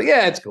 And I was like,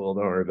 yeah, it's cool.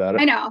 Don't worry about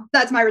it. I know.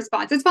 That's my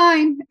response. It's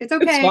fine. It's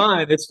okay. It's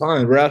fine. It's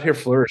fine. We're out here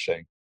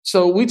flourishing.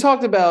 So we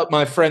talked about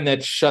my friend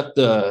that shut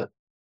the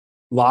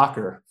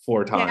locker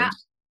 4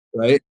 times,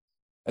 right?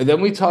 And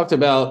then we talked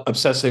about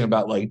obsessing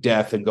about like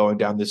death and going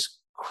down this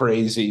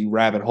crazy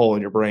rabbit hole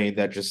in your brain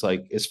that just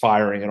like is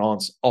firing on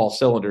all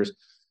cylinders.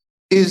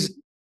 Is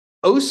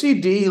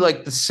OCD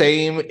like the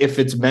same if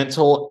it's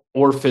mental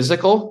or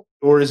physical,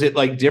 or is it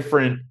like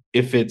different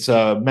if it's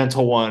a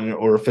mental one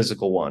or a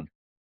physical one?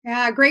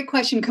 Yeah, great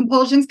question.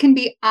 Compulsions can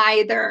be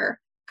either.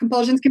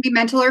 Compulsions can be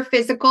mental or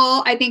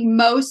physical. I think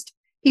most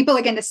people,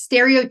 again, the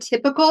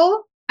stereotypical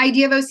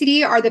idea of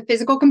OCD are the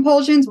physical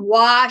compulsions,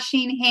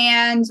 washing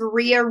hands,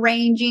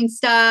 rearranging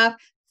stuff,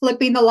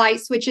 flipping the light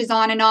switches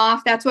on and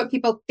off. That's what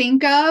people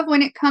think of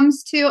when it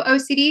comes to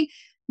OCD.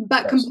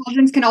 But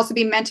compulsions can also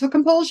be mental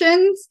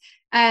compulsions.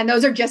 And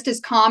those are just as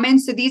common.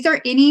 So these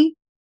are any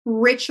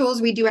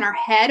rituals we do in our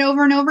head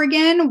over and over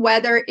again,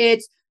 whether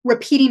it's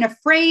repeating a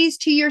phrase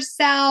to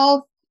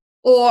yourself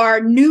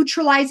or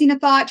neutralizing a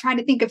thought, trying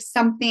to think of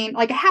something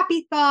like a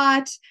happy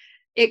thought.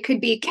 It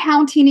could be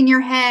counting in your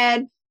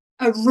head,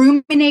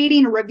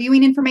 ruminating, or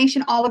reviewing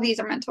information. All of these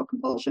are mental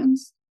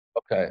compulsions.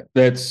 Okay.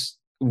 That's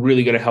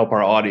really going to help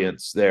our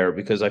audience there,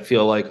 because I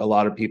feel like a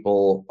lot of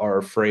people are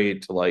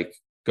afraid to like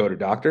go to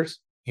doctors,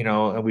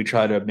 and we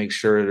try to make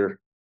sure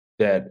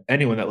that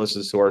anyone that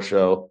listens to our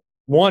show,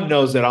 one,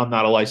 knows that I'm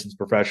not a licensed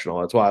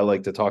professional. That's why I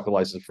like to talk to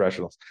licensed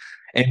professionals.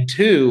 And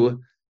two,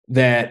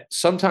 that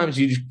sometimes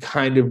you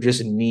kind of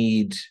just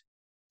need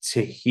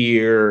to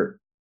hear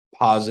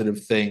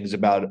positive things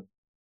about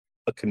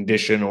a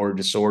condition or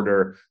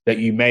disorder that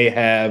you may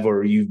have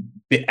or you've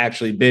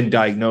actually been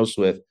diagnosed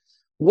with.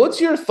 What's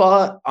your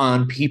thought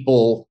on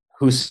people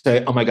who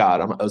say, oh my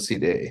God, I'm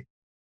OCD?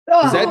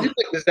 Does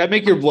that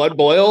make your blood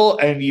boil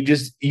and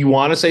you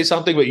want to say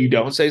something, but you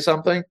don't say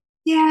something?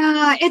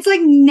 Yeah, it's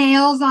like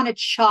nails on a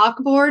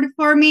chalkboard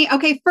for me.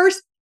 Okay,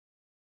 first,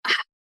 I'm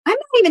not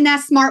even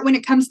that smart when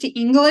it comes to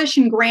English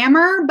and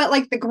grammar, but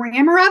like the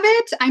grammar of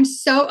it, I'm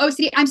so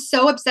OCD. I'm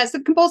so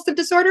obsessive compulsive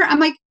disorder. I'm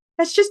like,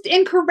 that's just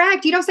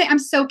incorrect. You don't say I'm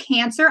so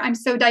cancer. I'm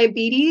so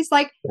diabetes.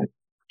 Like,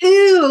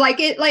 ew, like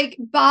it like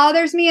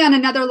bothers me on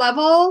another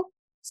level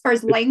as far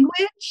as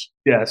language.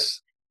 Yes.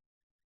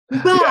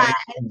 But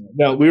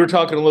no, we were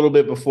talking a little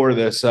bit before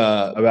this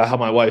about how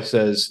my wife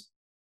says,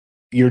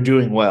 you're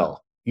doing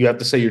well. You have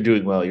to say you're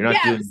doing well. You're not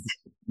Yes.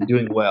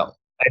 doing well.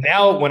 And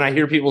now when I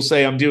hear people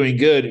say I'm doing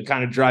good, it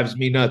kind of drives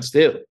me nuts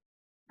too.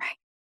 Right.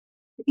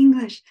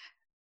 English.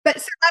 But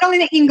so not only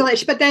the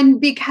English, but then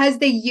because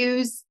they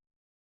use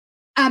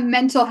a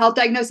mental health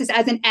diagnosis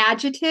as an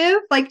adjective,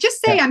 like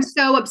just say I'm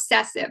so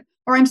obsessive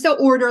or I'm so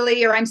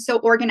orderly or I'm so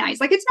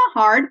organized. Like it's not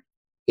hard.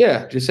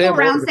 Yeah. Just say Go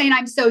around saying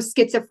I'm so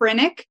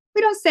schizophrenic.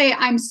 We don't say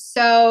I'm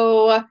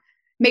so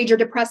major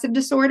depressive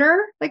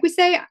disorder. Like we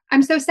say,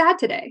 I'm so sad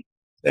today.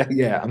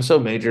 Yeah. I'm so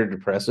major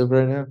depressive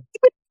right now.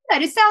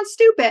 It sounds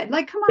stupid.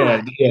 Like, come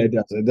on. Yeah, it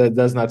does. That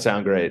does not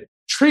sound great.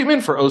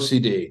 Treatment for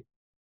OCD.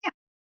 Yeah.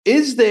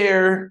 Is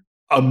there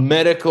a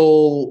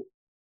medical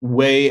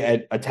way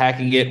at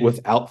attacking it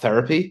without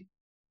therapy?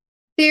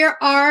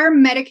 There are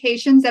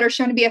medications that are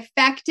shown to be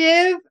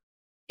effective.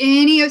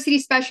 Any OCD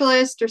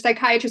specialist or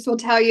psychiatrist will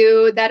tell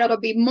you that it'll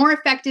be more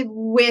effective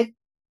with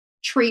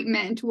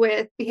treatment,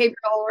 with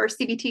behavioral or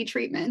CBT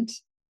treatment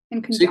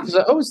in conjunction. See, because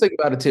I always think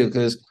about it too,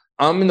 because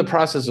I'm in the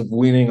process of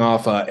weaning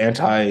off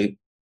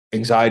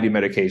anti-anxiety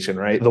medication,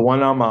 right? The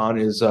one I'm on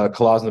is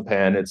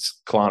clozapam.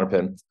 It's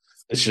Klonopin.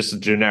 It's just a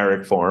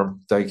generic form.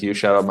 Thank you.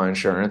 Shout out my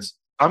insurance.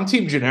 I'm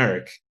team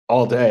generic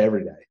all day,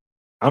 every day.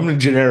 I'm a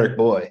generic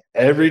boy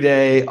every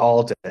day,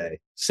 all day.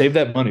 Save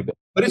that money.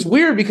 But it's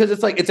weird because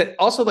it's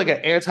also like an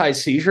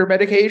anti-seizure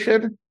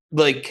medication.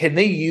 Like, can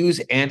they use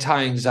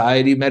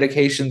anti-anxiety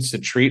medications to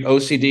treat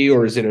OCD,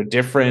 or is it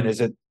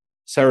is it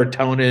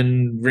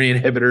serotonin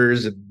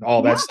re-inhibitors and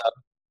all that stuff?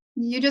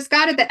 You just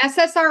got it. The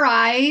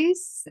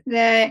SSRIs,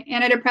 the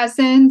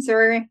antidepressants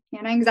or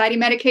anti-anxiety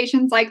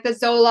medications like the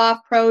Zoloft,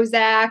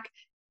 Prozac,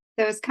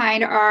 those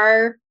kind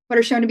are what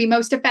are shown to be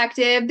most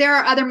effective. There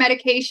are other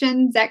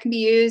medications that can be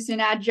used in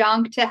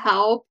adjunct to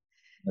help.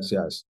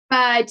 Yes.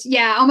 But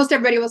yeah, almost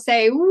everybody will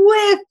say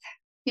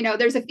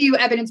there's a few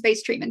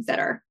evidence-based treatments that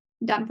are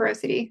done for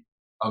OCD.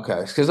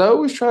 Okay, because I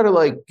always try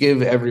to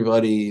give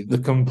everybody the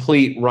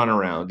complete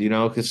runaround,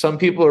 because some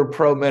people are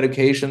pro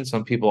medication,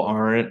 some people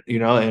aren't,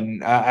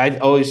 and I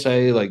always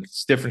say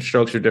it's different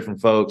strokes for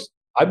different folks.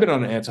 I've been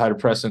on an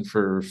antidepressant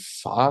for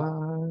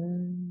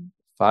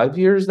 5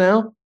 years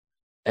now,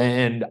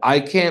 and I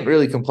can't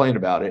really complain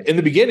about it. In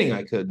the beginning,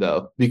 I could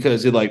though,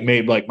 because it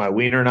made my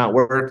wiener not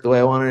work the way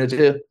I wanted it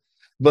to.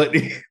 But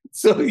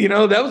so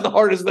that was the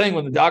hardest thing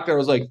when the doctor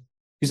was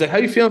he's like, "How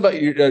you feeling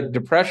about your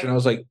depression?" I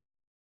was like,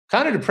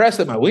 kind of depressed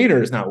that my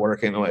wiener is not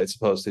working the way it's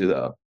supposed to,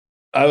 though.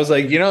 I was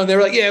like, and they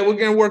were like, yeah, we're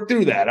going to work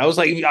through that. I was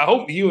like, I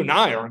hope you and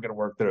I aren't going to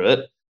work through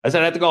it. I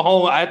said, I have to go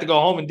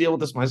home and deal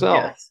with this myself.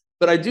 Yes.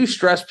 But I do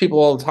stress people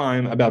all the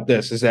time about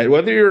this, is that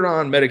whether you're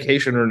on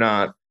medication or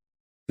not,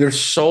 there's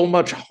so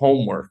much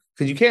homework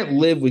because you can't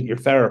live with your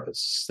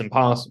therapist. It's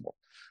impossible.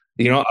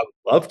 I would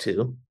love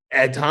to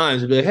at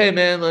times be like, hey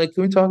man,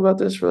 can we talk about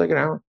this for an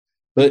hour?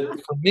 But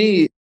for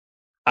me,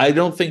 I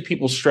don't think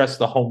people stress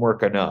the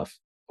homework enough.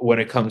 When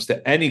it comes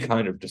to any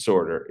kind of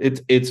disorder,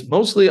 it's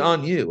mostly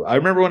on you. I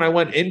remember when I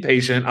went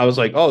inpatient, I was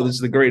like, oh, this is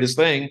the greatest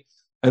thing.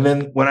 And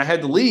then when I had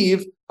to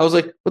leave, I was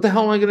like, what the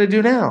hell am I going to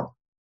do now?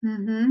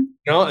 Mm-hmm.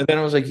 And then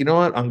I was like, you know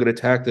what? I'm going to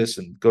attack this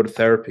and go to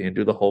therapy and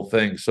do the whole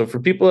thing. So for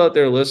people out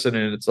there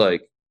listening, it's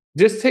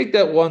just take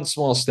that one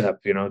small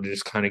step, to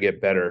just kind of get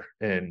better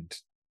and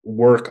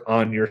work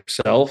on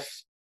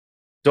yourself.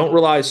 Don't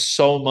rely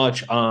so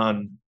much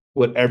on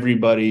what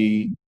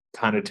everybody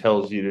kind of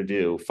tells you to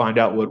do. Find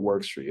out what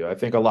works for you. I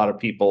think a lot of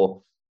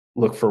people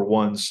look for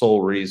one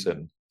sole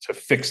reason to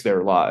fix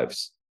their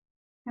lives.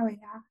 Oh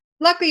yeah.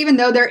 Luckily, even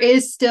though there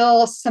is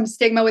still some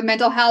stigma with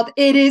mental health,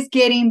 it is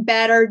getting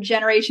better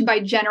generation by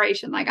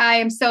generation. I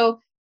am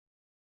so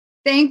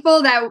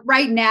thankful that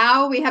right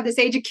now we have this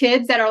age of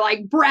kids that are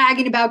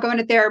bragging about going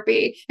to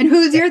therapy and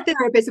who's your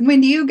therapist and when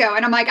do you go?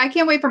 And I'm I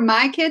can't wait for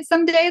my kids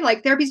someday.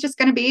 Therapy's just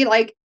going to be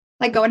like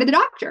going to the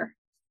doctor.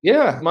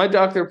 Yeah. My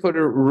doctor put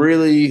it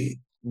really,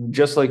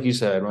 just like you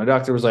said, my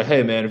doctor was like,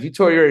 hey man, if you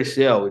tore your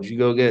ACL, would you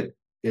go get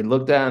it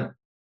looked at?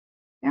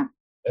 Yeah.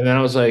 And then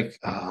I was like,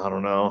 I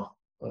don't know.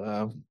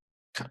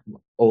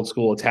 Old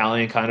school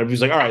Italian kind of.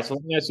 He's like, all right, so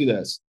let me ask you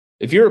this.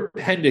 If your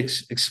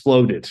appendix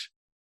exploded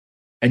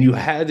and you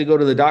had to go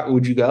to the doctor,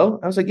 would you go?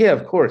 I was like, yeah,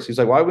 of course. He's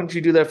like, why wouldn't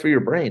you do that for your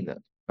brain then?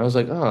 I was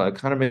like, oh, it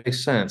kind of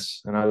makes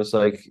sense. And I was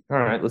like, all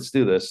right, let's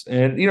do this.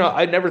 And,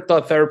 I never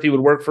thought therapy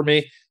would work for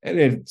me, and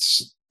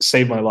it's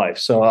saved my life.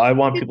 So I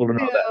want people to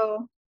know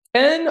that.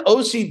 Can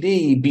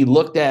OCD be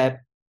looked at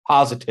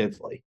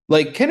positively?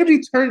 Can it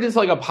be turned into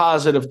a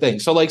positive thing?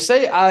 So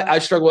say I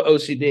struggle with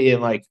OCD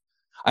and I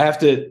have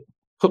to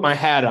put my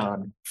hat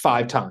on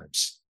 5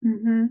 times.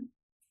 Mm-hmm.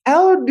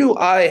 How do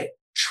I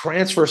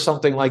transfer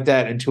something like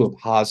that into a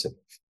positive?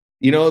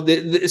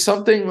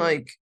 Something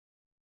like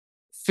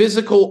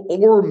physical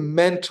or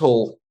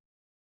mental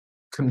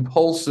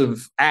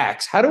compulsive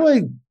acts. How do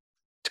I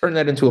turn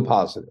that into a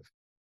positive?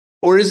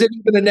 Or is it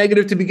even a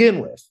negative to begin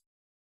with?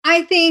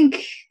 I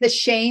think the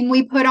shame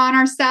we put on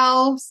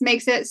ourselves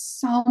makes it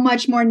so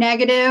much more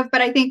negative.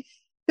 But I think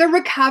the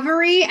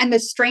recovery and the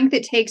strength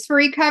it takes for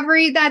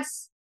recovery,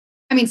 that's,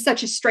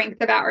 such a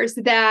strength of ours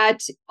that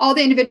all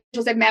the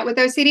individuals I've met with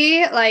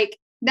OCD,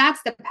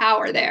 that's the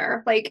power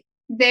there.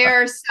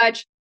 They're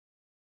such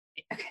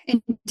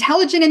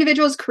intelligent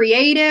individuals,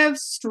 creative,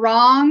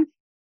 strong.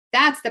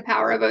 That's the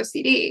power of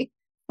OCD.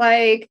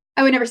 Like,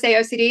 I would never say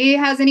OCD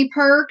has any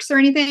perks or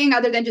anything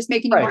other than just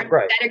making you more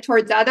empathetic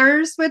towards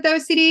others with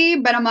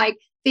OCD. But I'm like,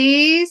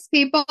 these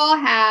people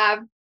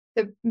have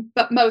the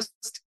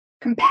most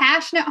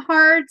compassionate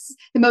hearts,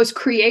 the most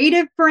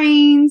creative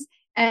brains,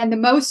 and the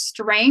most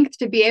strength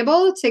to be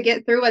able to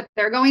get through what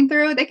they're going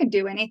through. They can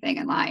do anything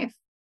in life.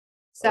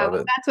 So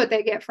that's what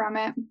they get from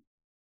it.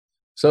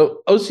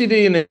 So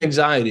OCD and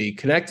anxiety,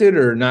 connected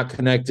or not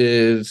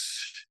connected?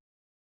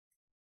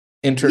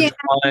 Intertwined?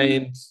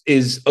 Yeah.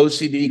 Is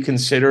OCD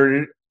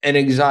considered an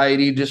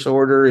anxiety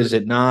disorder? Is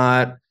it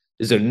not?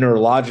 Is it a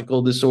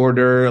neurological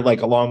disorder,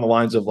 like along the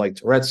lines of like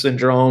Tourette's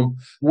syndrome?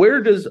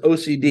 Where does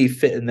OCD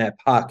fit in that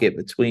pocket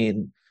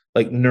between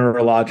like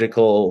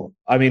neurological?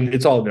 I mean,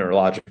 it's all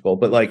neurological,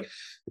 but like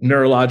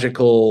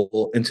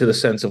neurological into the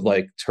sense of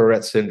like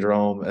Tourette's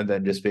syndrome and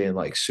then just being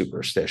like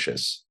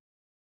superstitious.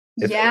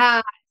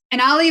 Yeah.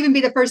 And I'll even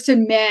be the first to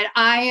admit,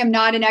 I am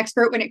not an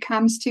expert when it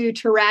comes to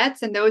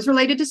Tourette's and those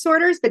related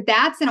disorders, but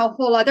that's in a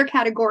whole other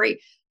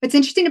category. What's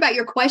interesting about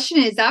your question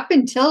is up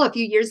until a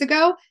few years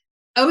ago,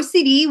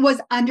 OCD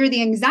was under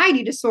the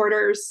anxiety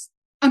disorders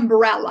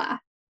umbrella,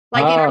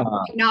 like in our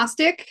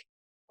diagnostic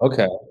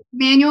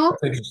manual.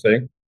 That's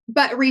interesting.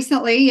 But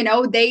recently,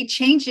 they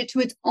changed it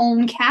to its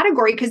own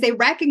category because they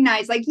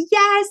recognize, like,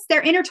 yes,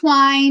 they're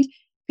intertwined.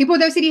 People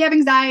with OCD have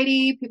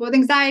anxiety. People with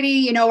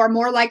anxiety, are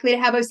more likely to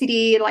have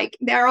OCD. Like,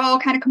 they're all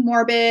kind of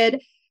comorbid,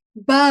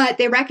 but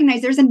they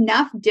recognize there's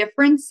enough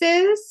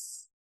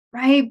differences,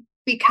 right?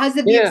 Because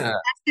of the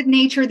obsessive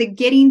nature, the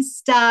getting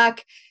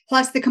stuck,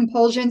 plus the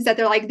compulsions, that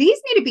they're like, these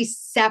need to be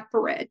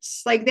separate.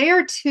 Like, they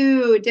are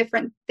two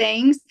different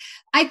things.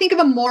 I think of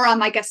them more on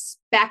like a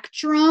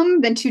spectrum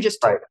than two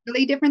just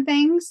totally different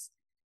things.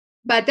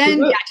 But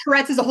then,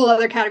 Tourette's is a whole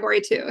other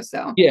category too.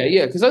 So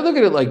yeah, because I look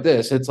at it like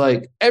this: it's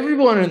like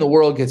everyone in the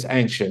world gets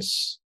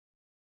anxious.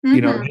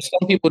 Mm-hmm.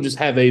 Some people just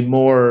have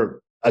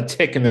a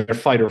tick in their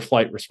fight or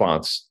flight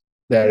response.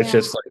 That it's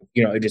just like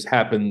it just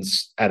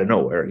happens out of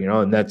nowhere.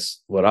 And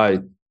that's what I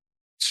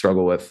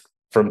struggle with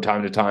from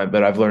time to time.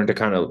 But I've learned to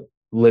kind of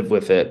live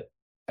with it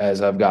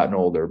as I've gotten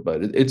older.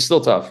 But it's still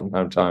tough from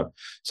time to time.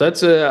 So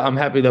that's I'm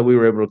happy that we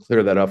were able to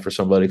clear that up for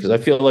somebody, because I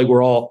feel like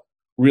we're all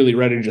really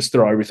ready to just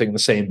throw everything in the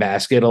same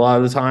basket a lot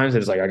of the times.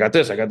 And it's like, I got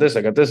this.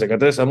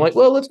 I'm like,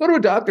 well, let's go to a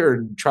doctor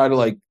and try to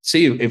like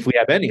see if we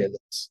have any of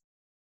this.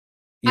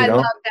 I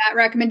love that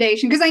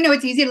recommendation, because I know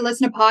it's easy to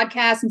listen to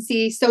podcasts and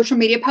see social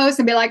media posts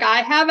and be like,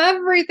 I have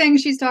everything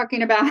she's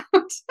talking about.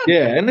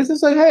 Yeah. And it's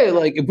just like, hey,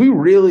 like if we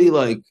really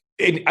like,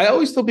 I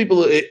always tell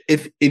people,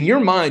 if in your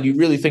mind you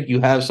really think you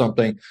have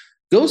something,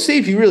 go see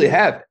if you really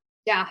have it.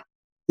 Yeah.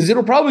 Because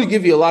it'll probably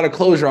give you a lot of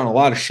closure on a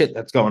lot of shit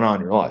that's going on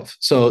in your life.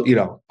 So,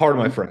 pardon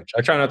my French.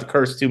 I try not to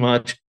curse too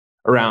much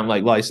around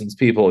like licensed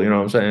people, you know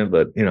what I'm saying?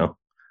 But,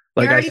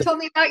 like you already told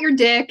me about your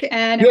dick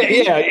and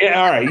yeah.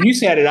 All right. You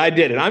said it. I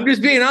did it. I'm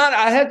just being honest.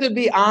 I have to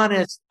be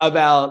honest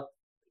about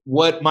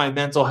what my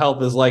mental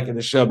health is like in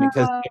the show,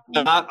 because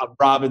if not, I'm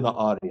robbing the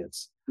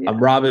audience. Yeah. I'm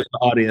robbing the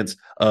audience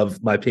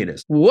of my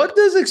penis. What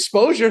does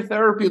exposure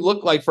therapy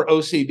look like for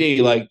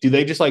OCD? Like, do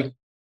they just like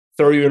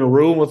throw you in a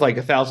room with like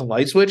 1,000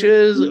 light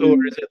switches,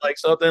 or is it like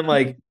something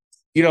like,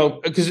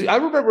 because I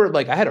remember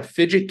like I had a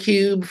fidget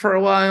cube for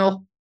a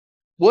while.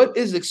 What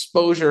is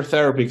exposure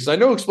therapy? Because I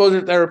know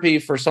exposure therapy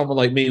for someone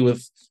like me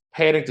with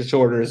panic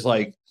disorder is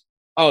like,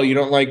 oh, you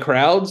don't like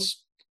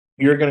crowds?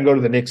 You're going to go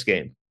to the Knicks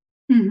game.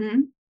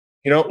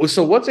 Mm-hmm.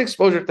 So what's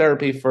exposure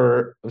therapy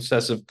for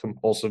obsessive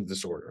compulsive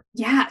disorder?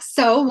 Yeah.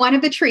 So one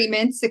of the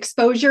treatments,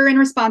 exposure and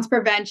response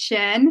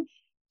prevention,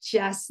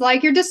 just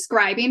like you're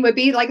describing, would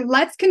be like,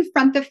 let's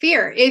confront the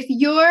fear. If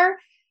your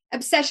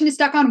obsession is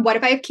stuck on, what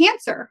if I have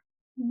cancer?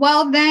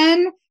 Well,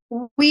 then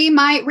we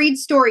might read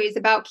stories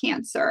about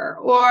cancer,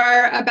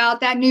 or about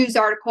that news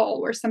article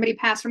where somebody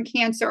passed from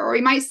cancer, or we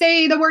might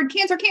say the word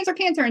cancer,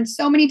 and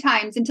so many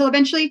times until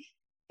eventually,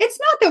 it's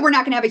not that we're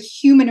not going to have a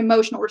human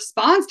emotional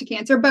response to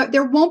cancer, but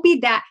there won't be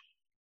that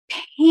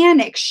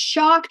panic,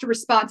 shocked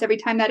response every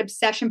time that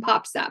obsession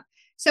pops up.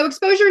 So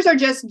exposures are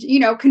just,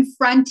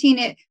 confronting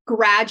it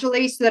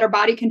gradually so that our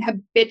body can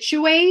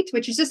habituate,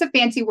 which is just a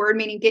fancy word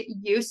meaning get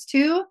used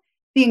to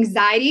the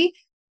anxiety.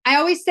 I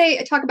always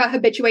talk about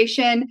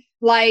habituation,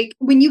 like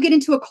when you get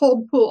into a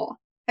cold pool.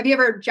 Have you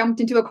ever jumped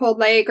into a cold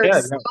lake or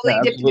slowly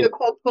dipped into a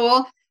cold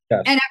pool?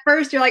 Yes. And at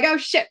first you're like, oh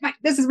shit,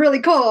 this is really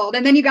cold.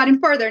 And then you got in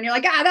further and you're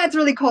like, that's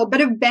really cold.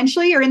 But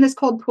eventually you're in this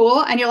cold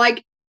pool and you're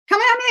like, come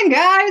on in,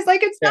 guys.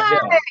 Like, it's nice.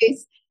 Yeah.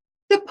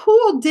 The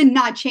pool did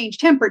not change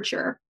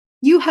temperature.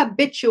 You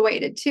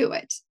habituated to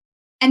it.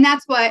 And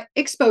that's what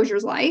exposure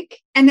is like.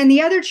 And then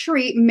the other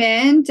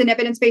treatment, an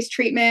evidence-based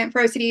treatment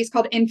for OCD, is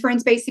called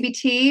inference-based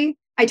CBT.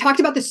 I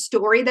talked about the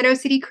story that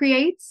OCD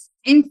creates.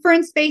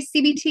 Inference-based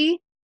CBT.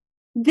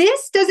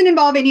 This doesn't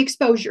involve any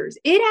exposures.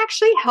 It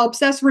actually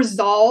helps us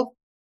resolve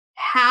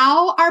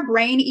how our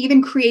brain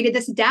even created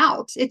this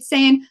doubt. It's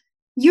saying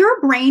your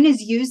brain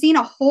is using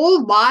a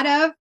whole lot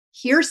of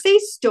hearsay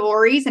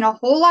stories and a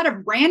whole lot of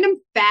random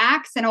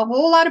facts and a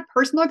whole lot of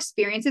personal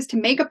experiences to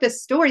make up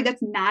this story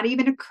that's not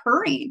even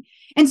occurring.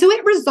 And so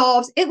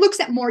it looks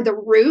at more the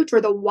root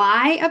or the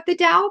why of the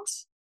doubt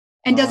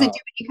and doesn't do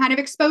any kind of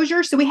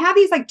exposure. So we have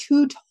these like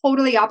two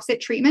totally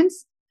opposite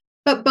treatments,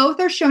 but both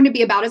are shown to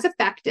be about as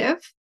effective.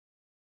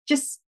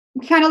 Just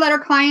we kind of let our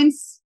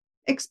clients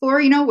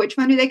explore, which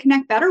one do they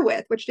connect better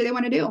with? Which do they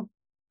want to do?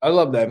 I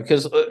love that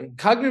because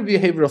cognitive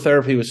behavioral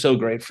therapy was so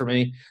great for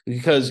me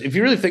because if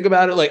you really think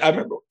about it, like I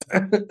remember,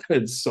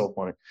 it's so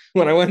funny.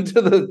 When I went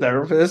to the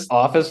therapist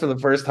office for the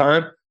first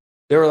time,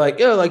 they were like,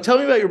 yeah, like, tell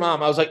me about your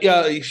mom. I was like,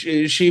 yeah,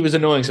 she was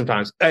annoying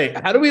sometimes. Hey,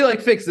 how do we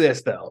like fix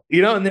this though?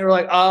 And they were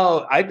like,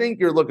 oh, I think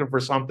you're looking for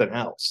something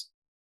else.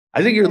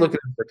 I think you're looking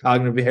for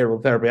cognitive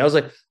behavioral therapy. I was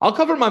like, I'll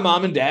cover my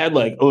mom and dad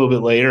like a little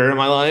bit later in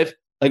my life.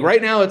 Like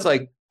right now, it's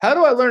like, how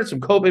do I learn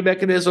some coping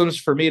mechanisms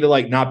for me to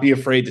like not be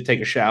afraid to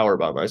take a shower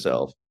by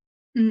myself?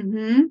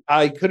 Mm-hmm.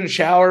 I couldn't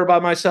shower by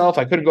myself.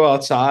 I couldn't go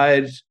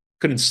outside,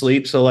 couldn't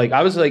sleep. So like,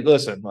 I was like,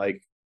 listen,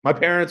 like my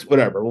parents,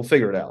 whatever, we'll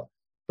figure it out.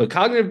 But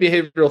cognitive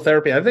behavioral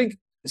therapy, I think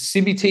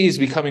CBT is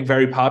becoming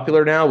very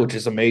popular now, which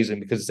is amazing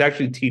because it's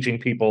actually teaching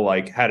people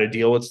like how to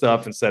deal with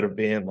stuff instead of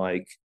being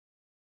like,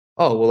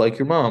 oh, well, like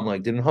your mom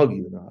like didn't hug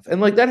you enough. And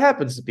like that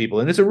happens to people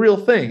and it's a real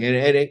thing and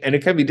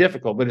it can be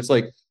difficult, but it's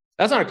like,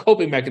 that's not a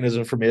coping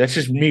mechanism for me. That's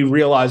just me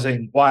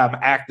realizing why I'm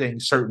acting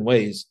certain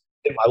ways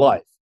in my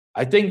life.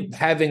 I think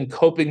having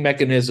coping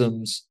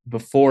mechanisms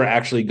before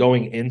actually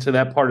going into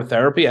that part of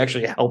therapy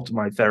actually helped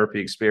my therapy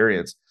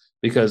experience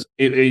because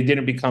it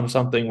didn't become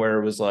something where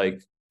it was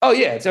like, oh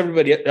yeah, it's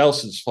everybody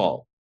else's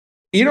fault.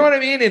 You know what I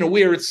mean? In a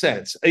weird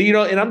sense, and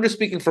I'm just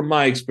speaking from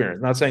my experience,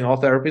 I'm not saying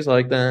all therapies are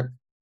like that,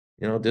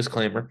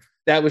 disclaimer.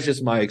 That was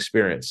just my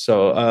experience.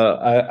 So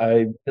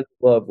I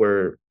love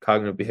where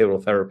cognitive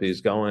behavioral therapy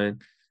is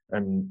going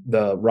and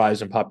the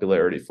rise in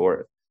popularity for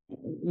it.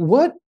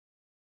 What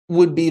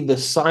would be the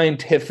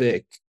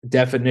scientific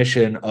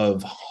definition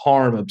of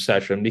harm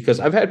obsession? Because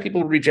I've had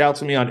people reach out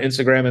to me on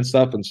Instagram and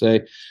stuff and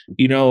say,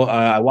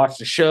 I watched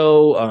the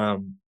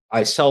show,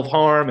 I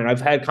self-harm, and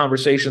I've had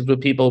conversations with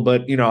people,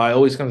 but, I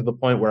always come to the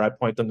point where I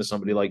point them to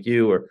somebody like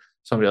you or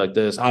somebody like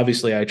this.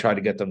 Obviously, I try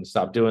to get them to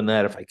stop doing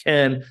that if I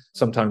can.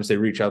 Sometimes they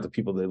reach out to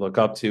people they look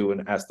up to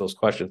and ask those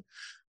questions.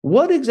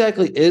 What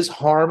exactly is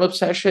harm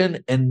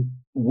obsession and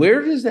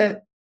where does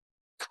that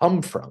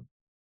come from?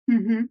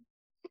 Mm-hmm.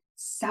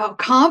 So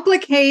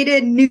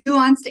complicated,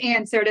 nuanced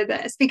answer to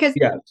this because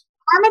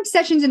harm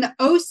obsessions in the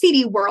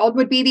OCD world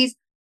would be these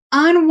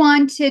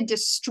unwanted,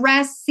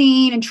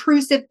 distressing,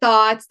 intrusive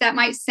thoughts that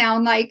might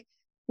sound like,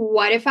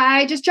 what if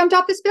I just jumped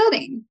off this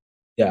building?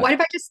 Yeah. What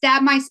if I just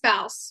stabbed my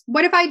spouse?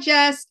 What if I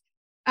just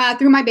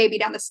threw my baby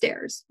down the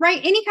stairs, right?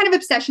 Any kind of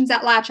obsessions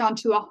that latch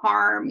onto a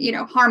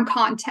harm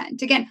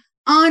content. Again,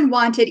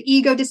 unwanted,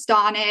 ego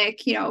dystonic,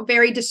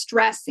 very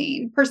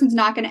distressing. Person's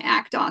not going to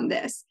act on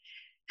this.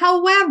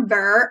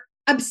 However,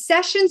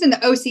 obsessions in the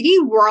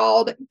OCD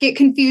world get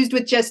confused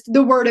with just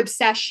the word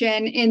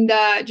obsession in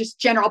the just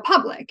general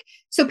public.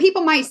 So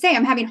people might say,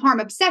 I'm having harm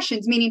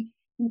obsessions, meaning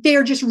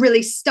they're just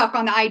really stuck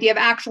on the idea of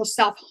actual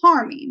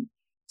self-harming.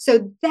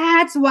 So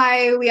that's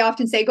why we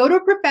often say, go to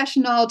a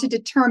professional to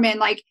determine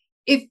like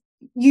if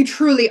you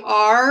truly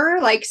are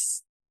like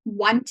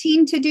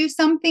wanting to do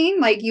something,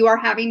 like you are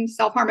having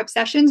self-harm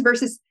obsessions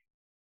versus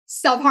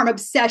self-harm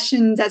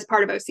obsessions as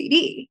part of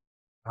OCD.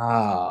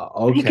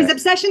 Okay. Because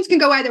obsessions can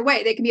go either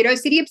way. They can be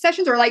OCD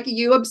obsessions or like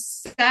you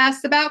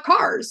obsess about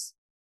cars.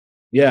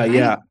 Yeah, right?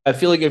 Yeah. I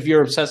feel like if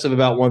you're obsessive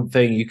about one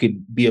thing, you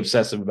could be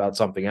obsessive about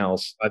something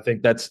else. I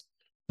think that's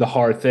the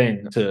hard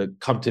thing to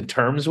come to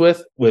terms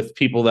with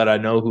people that I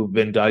know who've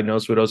been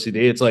diagnosed with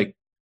OCD. It's like,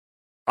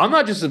 I'm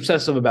not just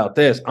obsessive about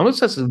this. I'm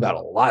obsessive about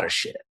a lot of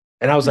shit.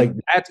 And I was like,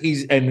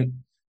 and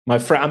my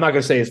friend, I'm not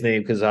going to say his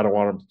name because I don't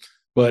want him.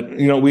 But,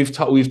 we've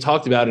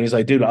talked about it. And he's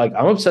like, dude, like,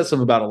 I'm obsessive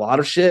about a lot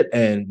of shit.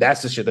 And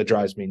that's the shit that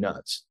drives me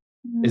nuts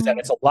is that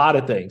it's a lot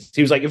of things.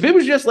 He was like, if it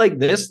was just like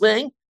this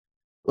thing,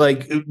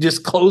 like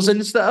just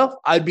closing stuff,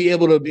 I'd be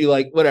able to be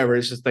like, whatever,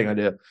 it's just a thing I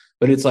do.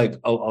 But it's like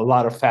a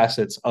lot of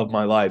facets of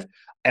my life.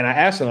 And I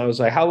asked him, I was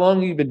like, how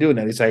long have you been doing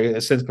that? He's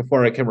like, since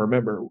before I can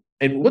remember.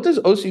 And what does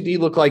OCD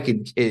look like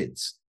in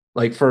kids?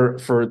 Like for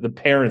the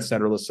parents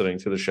that are listening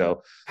to the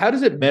show, how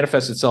does it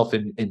manifest itself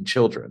in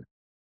children?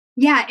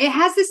 Yeah, it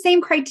has the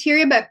same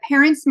criteria, but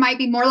parents might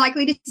be more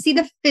likely to see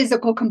the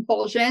physical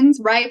compulsions,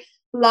 right?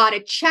 A lot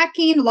of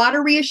checking, a lot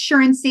of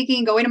reassurance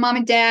seeking, going to mom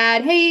and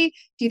dad. Hey,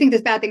 do you think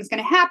this bad thing's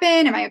going to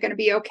happen? Am I going to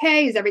be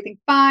okay? Is everything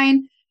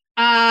fine?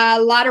 A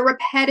lot of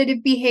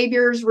repetitive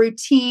behaviors,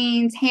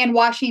 routines, hand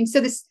washing.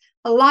 So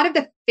a lot of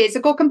the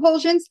physical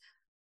compulsions.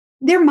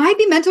 There might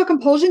be mental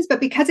compulsions, but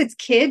because it's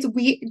kids,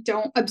 we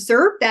don't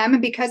observe them.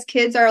 And because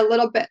kids are a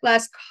little bit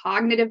less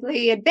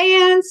cognitively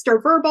advanced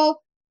or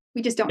verbal,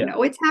 we just don't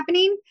know it's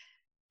happening.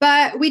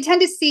 But we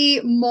tend to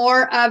see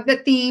more of the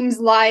themes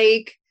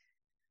like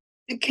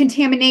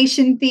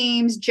contamination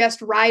themes,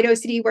 just right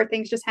OCD, where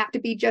things just have to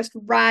be just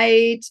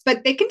right.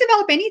 But they can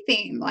develop any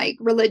theme like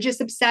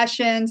religious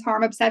obsessions,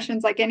 harm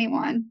obsessions, like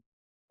anyone.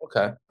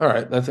 Okay. All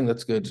right. I think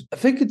that's good. I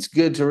think it's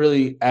good to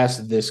really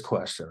ask this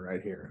question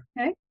right here.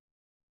 Okay.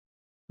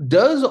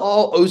 Does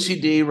all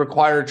OCD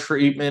require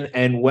treatment?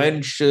 And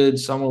when should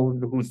someone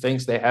who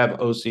thinks they have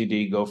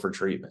OCD go for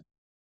treatment?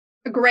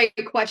 A great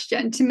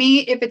question. To me,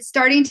 if it's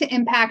starting to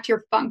impact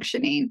your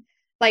functioning,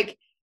 like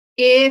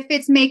if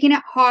it's making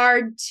it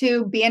hard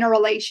to be in a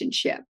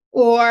relationship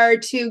or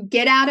to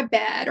get out of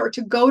bed or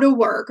to go to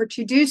work or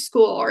to do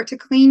school or to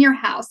clean your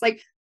house,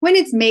 like when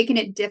it's making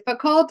it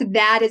difficult,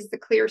 that is the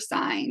clear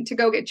sign to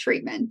go get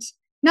treatment.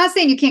 Not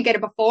saying you can't get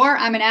it before.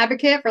 I'm an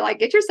advocate for like,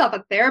 get yourself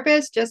a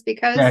therapist just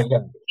because it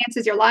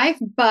enhances your life.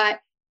 But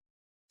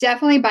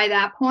definitely by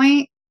that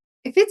point,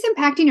 if it's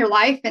impacting your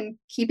life and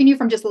keeping you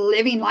from just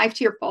living life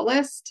to your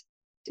fullest,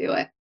 do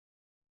it.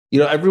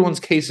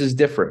 Everyone's case is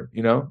different.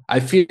 I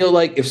feel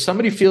like if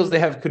somebody feels they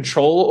have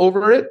control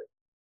over it,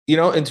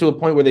 and to a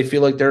point where they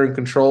feel like they're in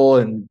control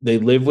and they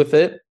live with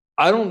it,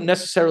 I don't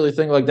necessarily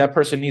think like that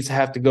person needs to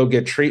have to go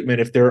get treatment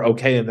if they're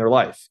okay in their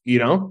life,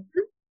 Mm-hmm.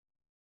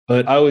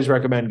 But I always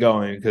recommend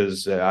going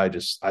because I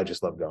just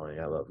love going.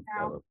 I love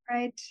it.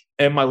 Right.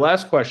 And my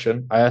last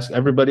question I ask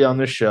everybody on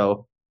this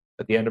show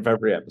at the end of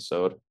every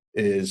episode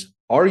is,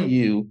 are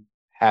you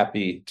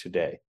happy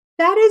today?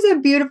 That is a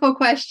beautiful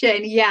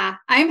question. Yeah,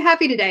 I'm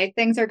happy today.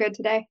 Things are good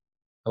today.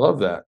 I love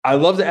that. I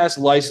love to ask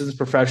licensed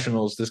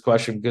professionals this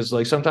question because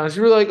like sometimes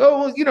you're like,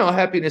 oh, well,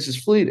 happiness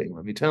is fleeting.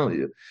 Let me tell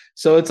you.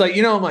 So it's like,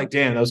 I'm like,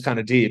 damn, that was kind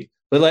of deep.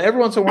 But like every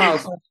once in a while,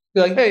 it's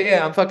like, hey,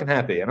 yeah, I'm fucking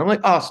happy. And I'm like,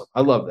 awesome.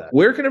 I love that.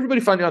 Where can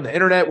everybody find you on the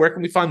internet? Where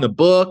can we find the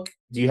book?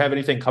 Do you have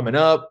anything coming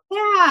up?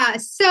 Yeah.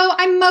 So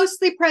I'm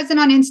mostly present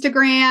on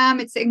Instagram.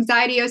 It's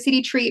anxiety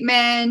OCD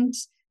treatment.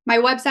 My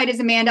website is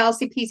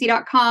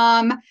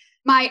amandalcpc.com.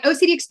 My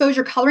OCD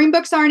exposure coloring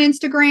books are on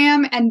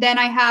Instagram. And then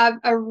I have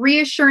a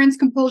reassurance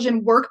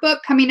compulsion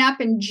workbook coming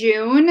up in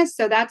June.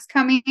 So that's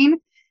coming.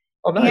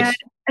 Oh, nice. And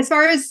as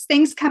far as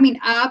things coming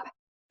up,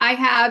 I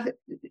have,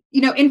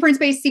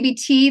 inference-based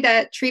CBT,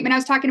 that treatment I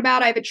was talking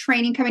about. I have a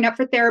training coming up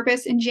for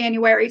therapists in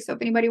January. So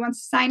if anybody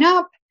wants to sign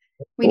up,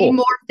 we need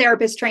more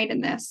therapists trained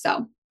in this.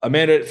 So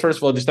Amanda, first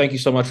of all, just thank you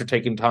so much for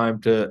taking time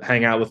to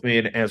hang out with me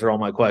and answer all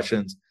my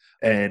questions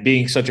and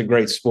being such a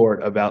great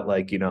sport about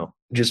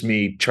just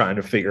me trying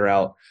to figure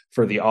out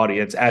for the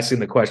audience, asking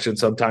the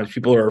questions sometimes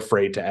people are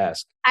afraid to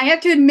ask. I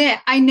have to admit,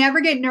 I never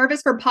get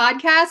nervous for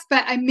podcasts,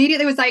 but I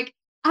immediately was like,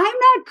 I'm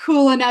not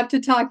cool enough to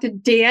talk to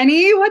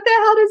Danny. What the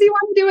hell does he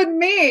want to do with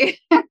me?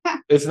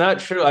 It's not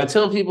true. I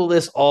tell people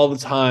this all the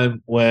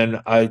time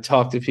when I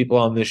talk to people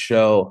on this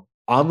show.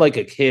 I'm like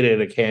a kid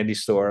at a candy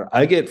store.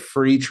 I get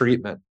free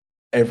treatment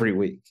every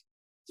week.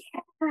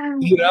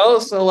 Yeah.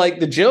 So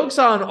like the joke's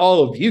on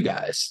all of you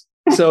guys.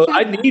 So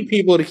I need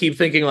people to keep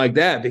thinking like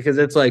that because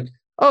it's like,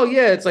 oh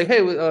yeah, it's like, hey,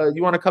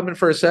 you want to come in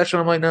for a session?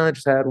 I'm like, no, I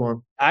just had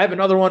one. I have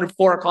another one at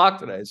 4:00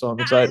 today, so I'm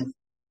excited.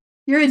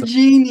 You're a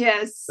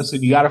genius.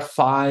 Listen, you got to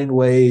find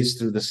ways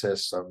through the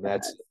system.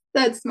 That's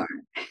smart.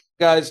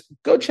 Guys,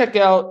 go check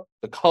out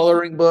the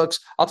coloring books.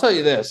 I'll tell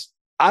you this.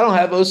 I don't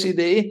have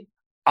OCD.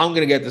 I'm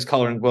going to get this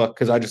coloring book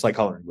because I just like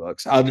coloring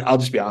books. I'll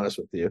just be honest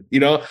with you.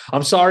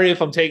 I'm sorry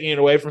if I'm taking it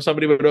away from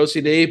somebody with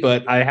OCD,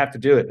 but I have to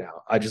do it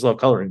now. I just love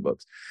coloring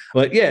books.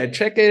 But yeah,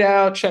 check it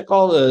out. Check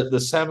all the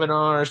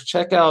seminars.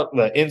 Check out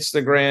the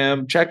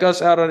Instagram. Check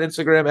us out on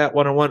Instagram at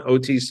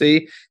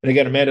 101OTC. And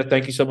again, Amanda,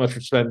 thank you so much for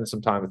spending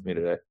some time with me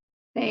today.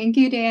 Thank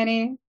you,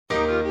 Danny.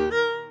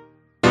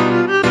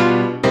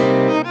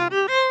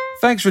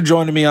 Thanks for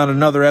joining me on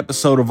another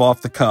episode of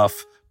Off the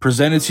Cuff,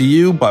 presented to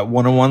you by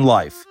 101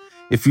 Life.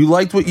 If you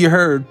liked what you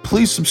heard,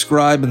 please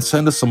subscribe and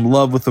send us some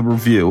love with a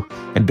review.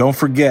 And don't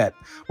forget,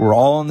 we're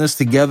all in this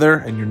together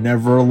and you're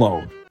never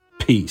alone.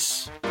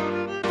 Peace.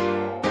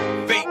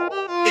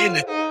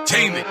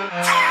 Entertainment.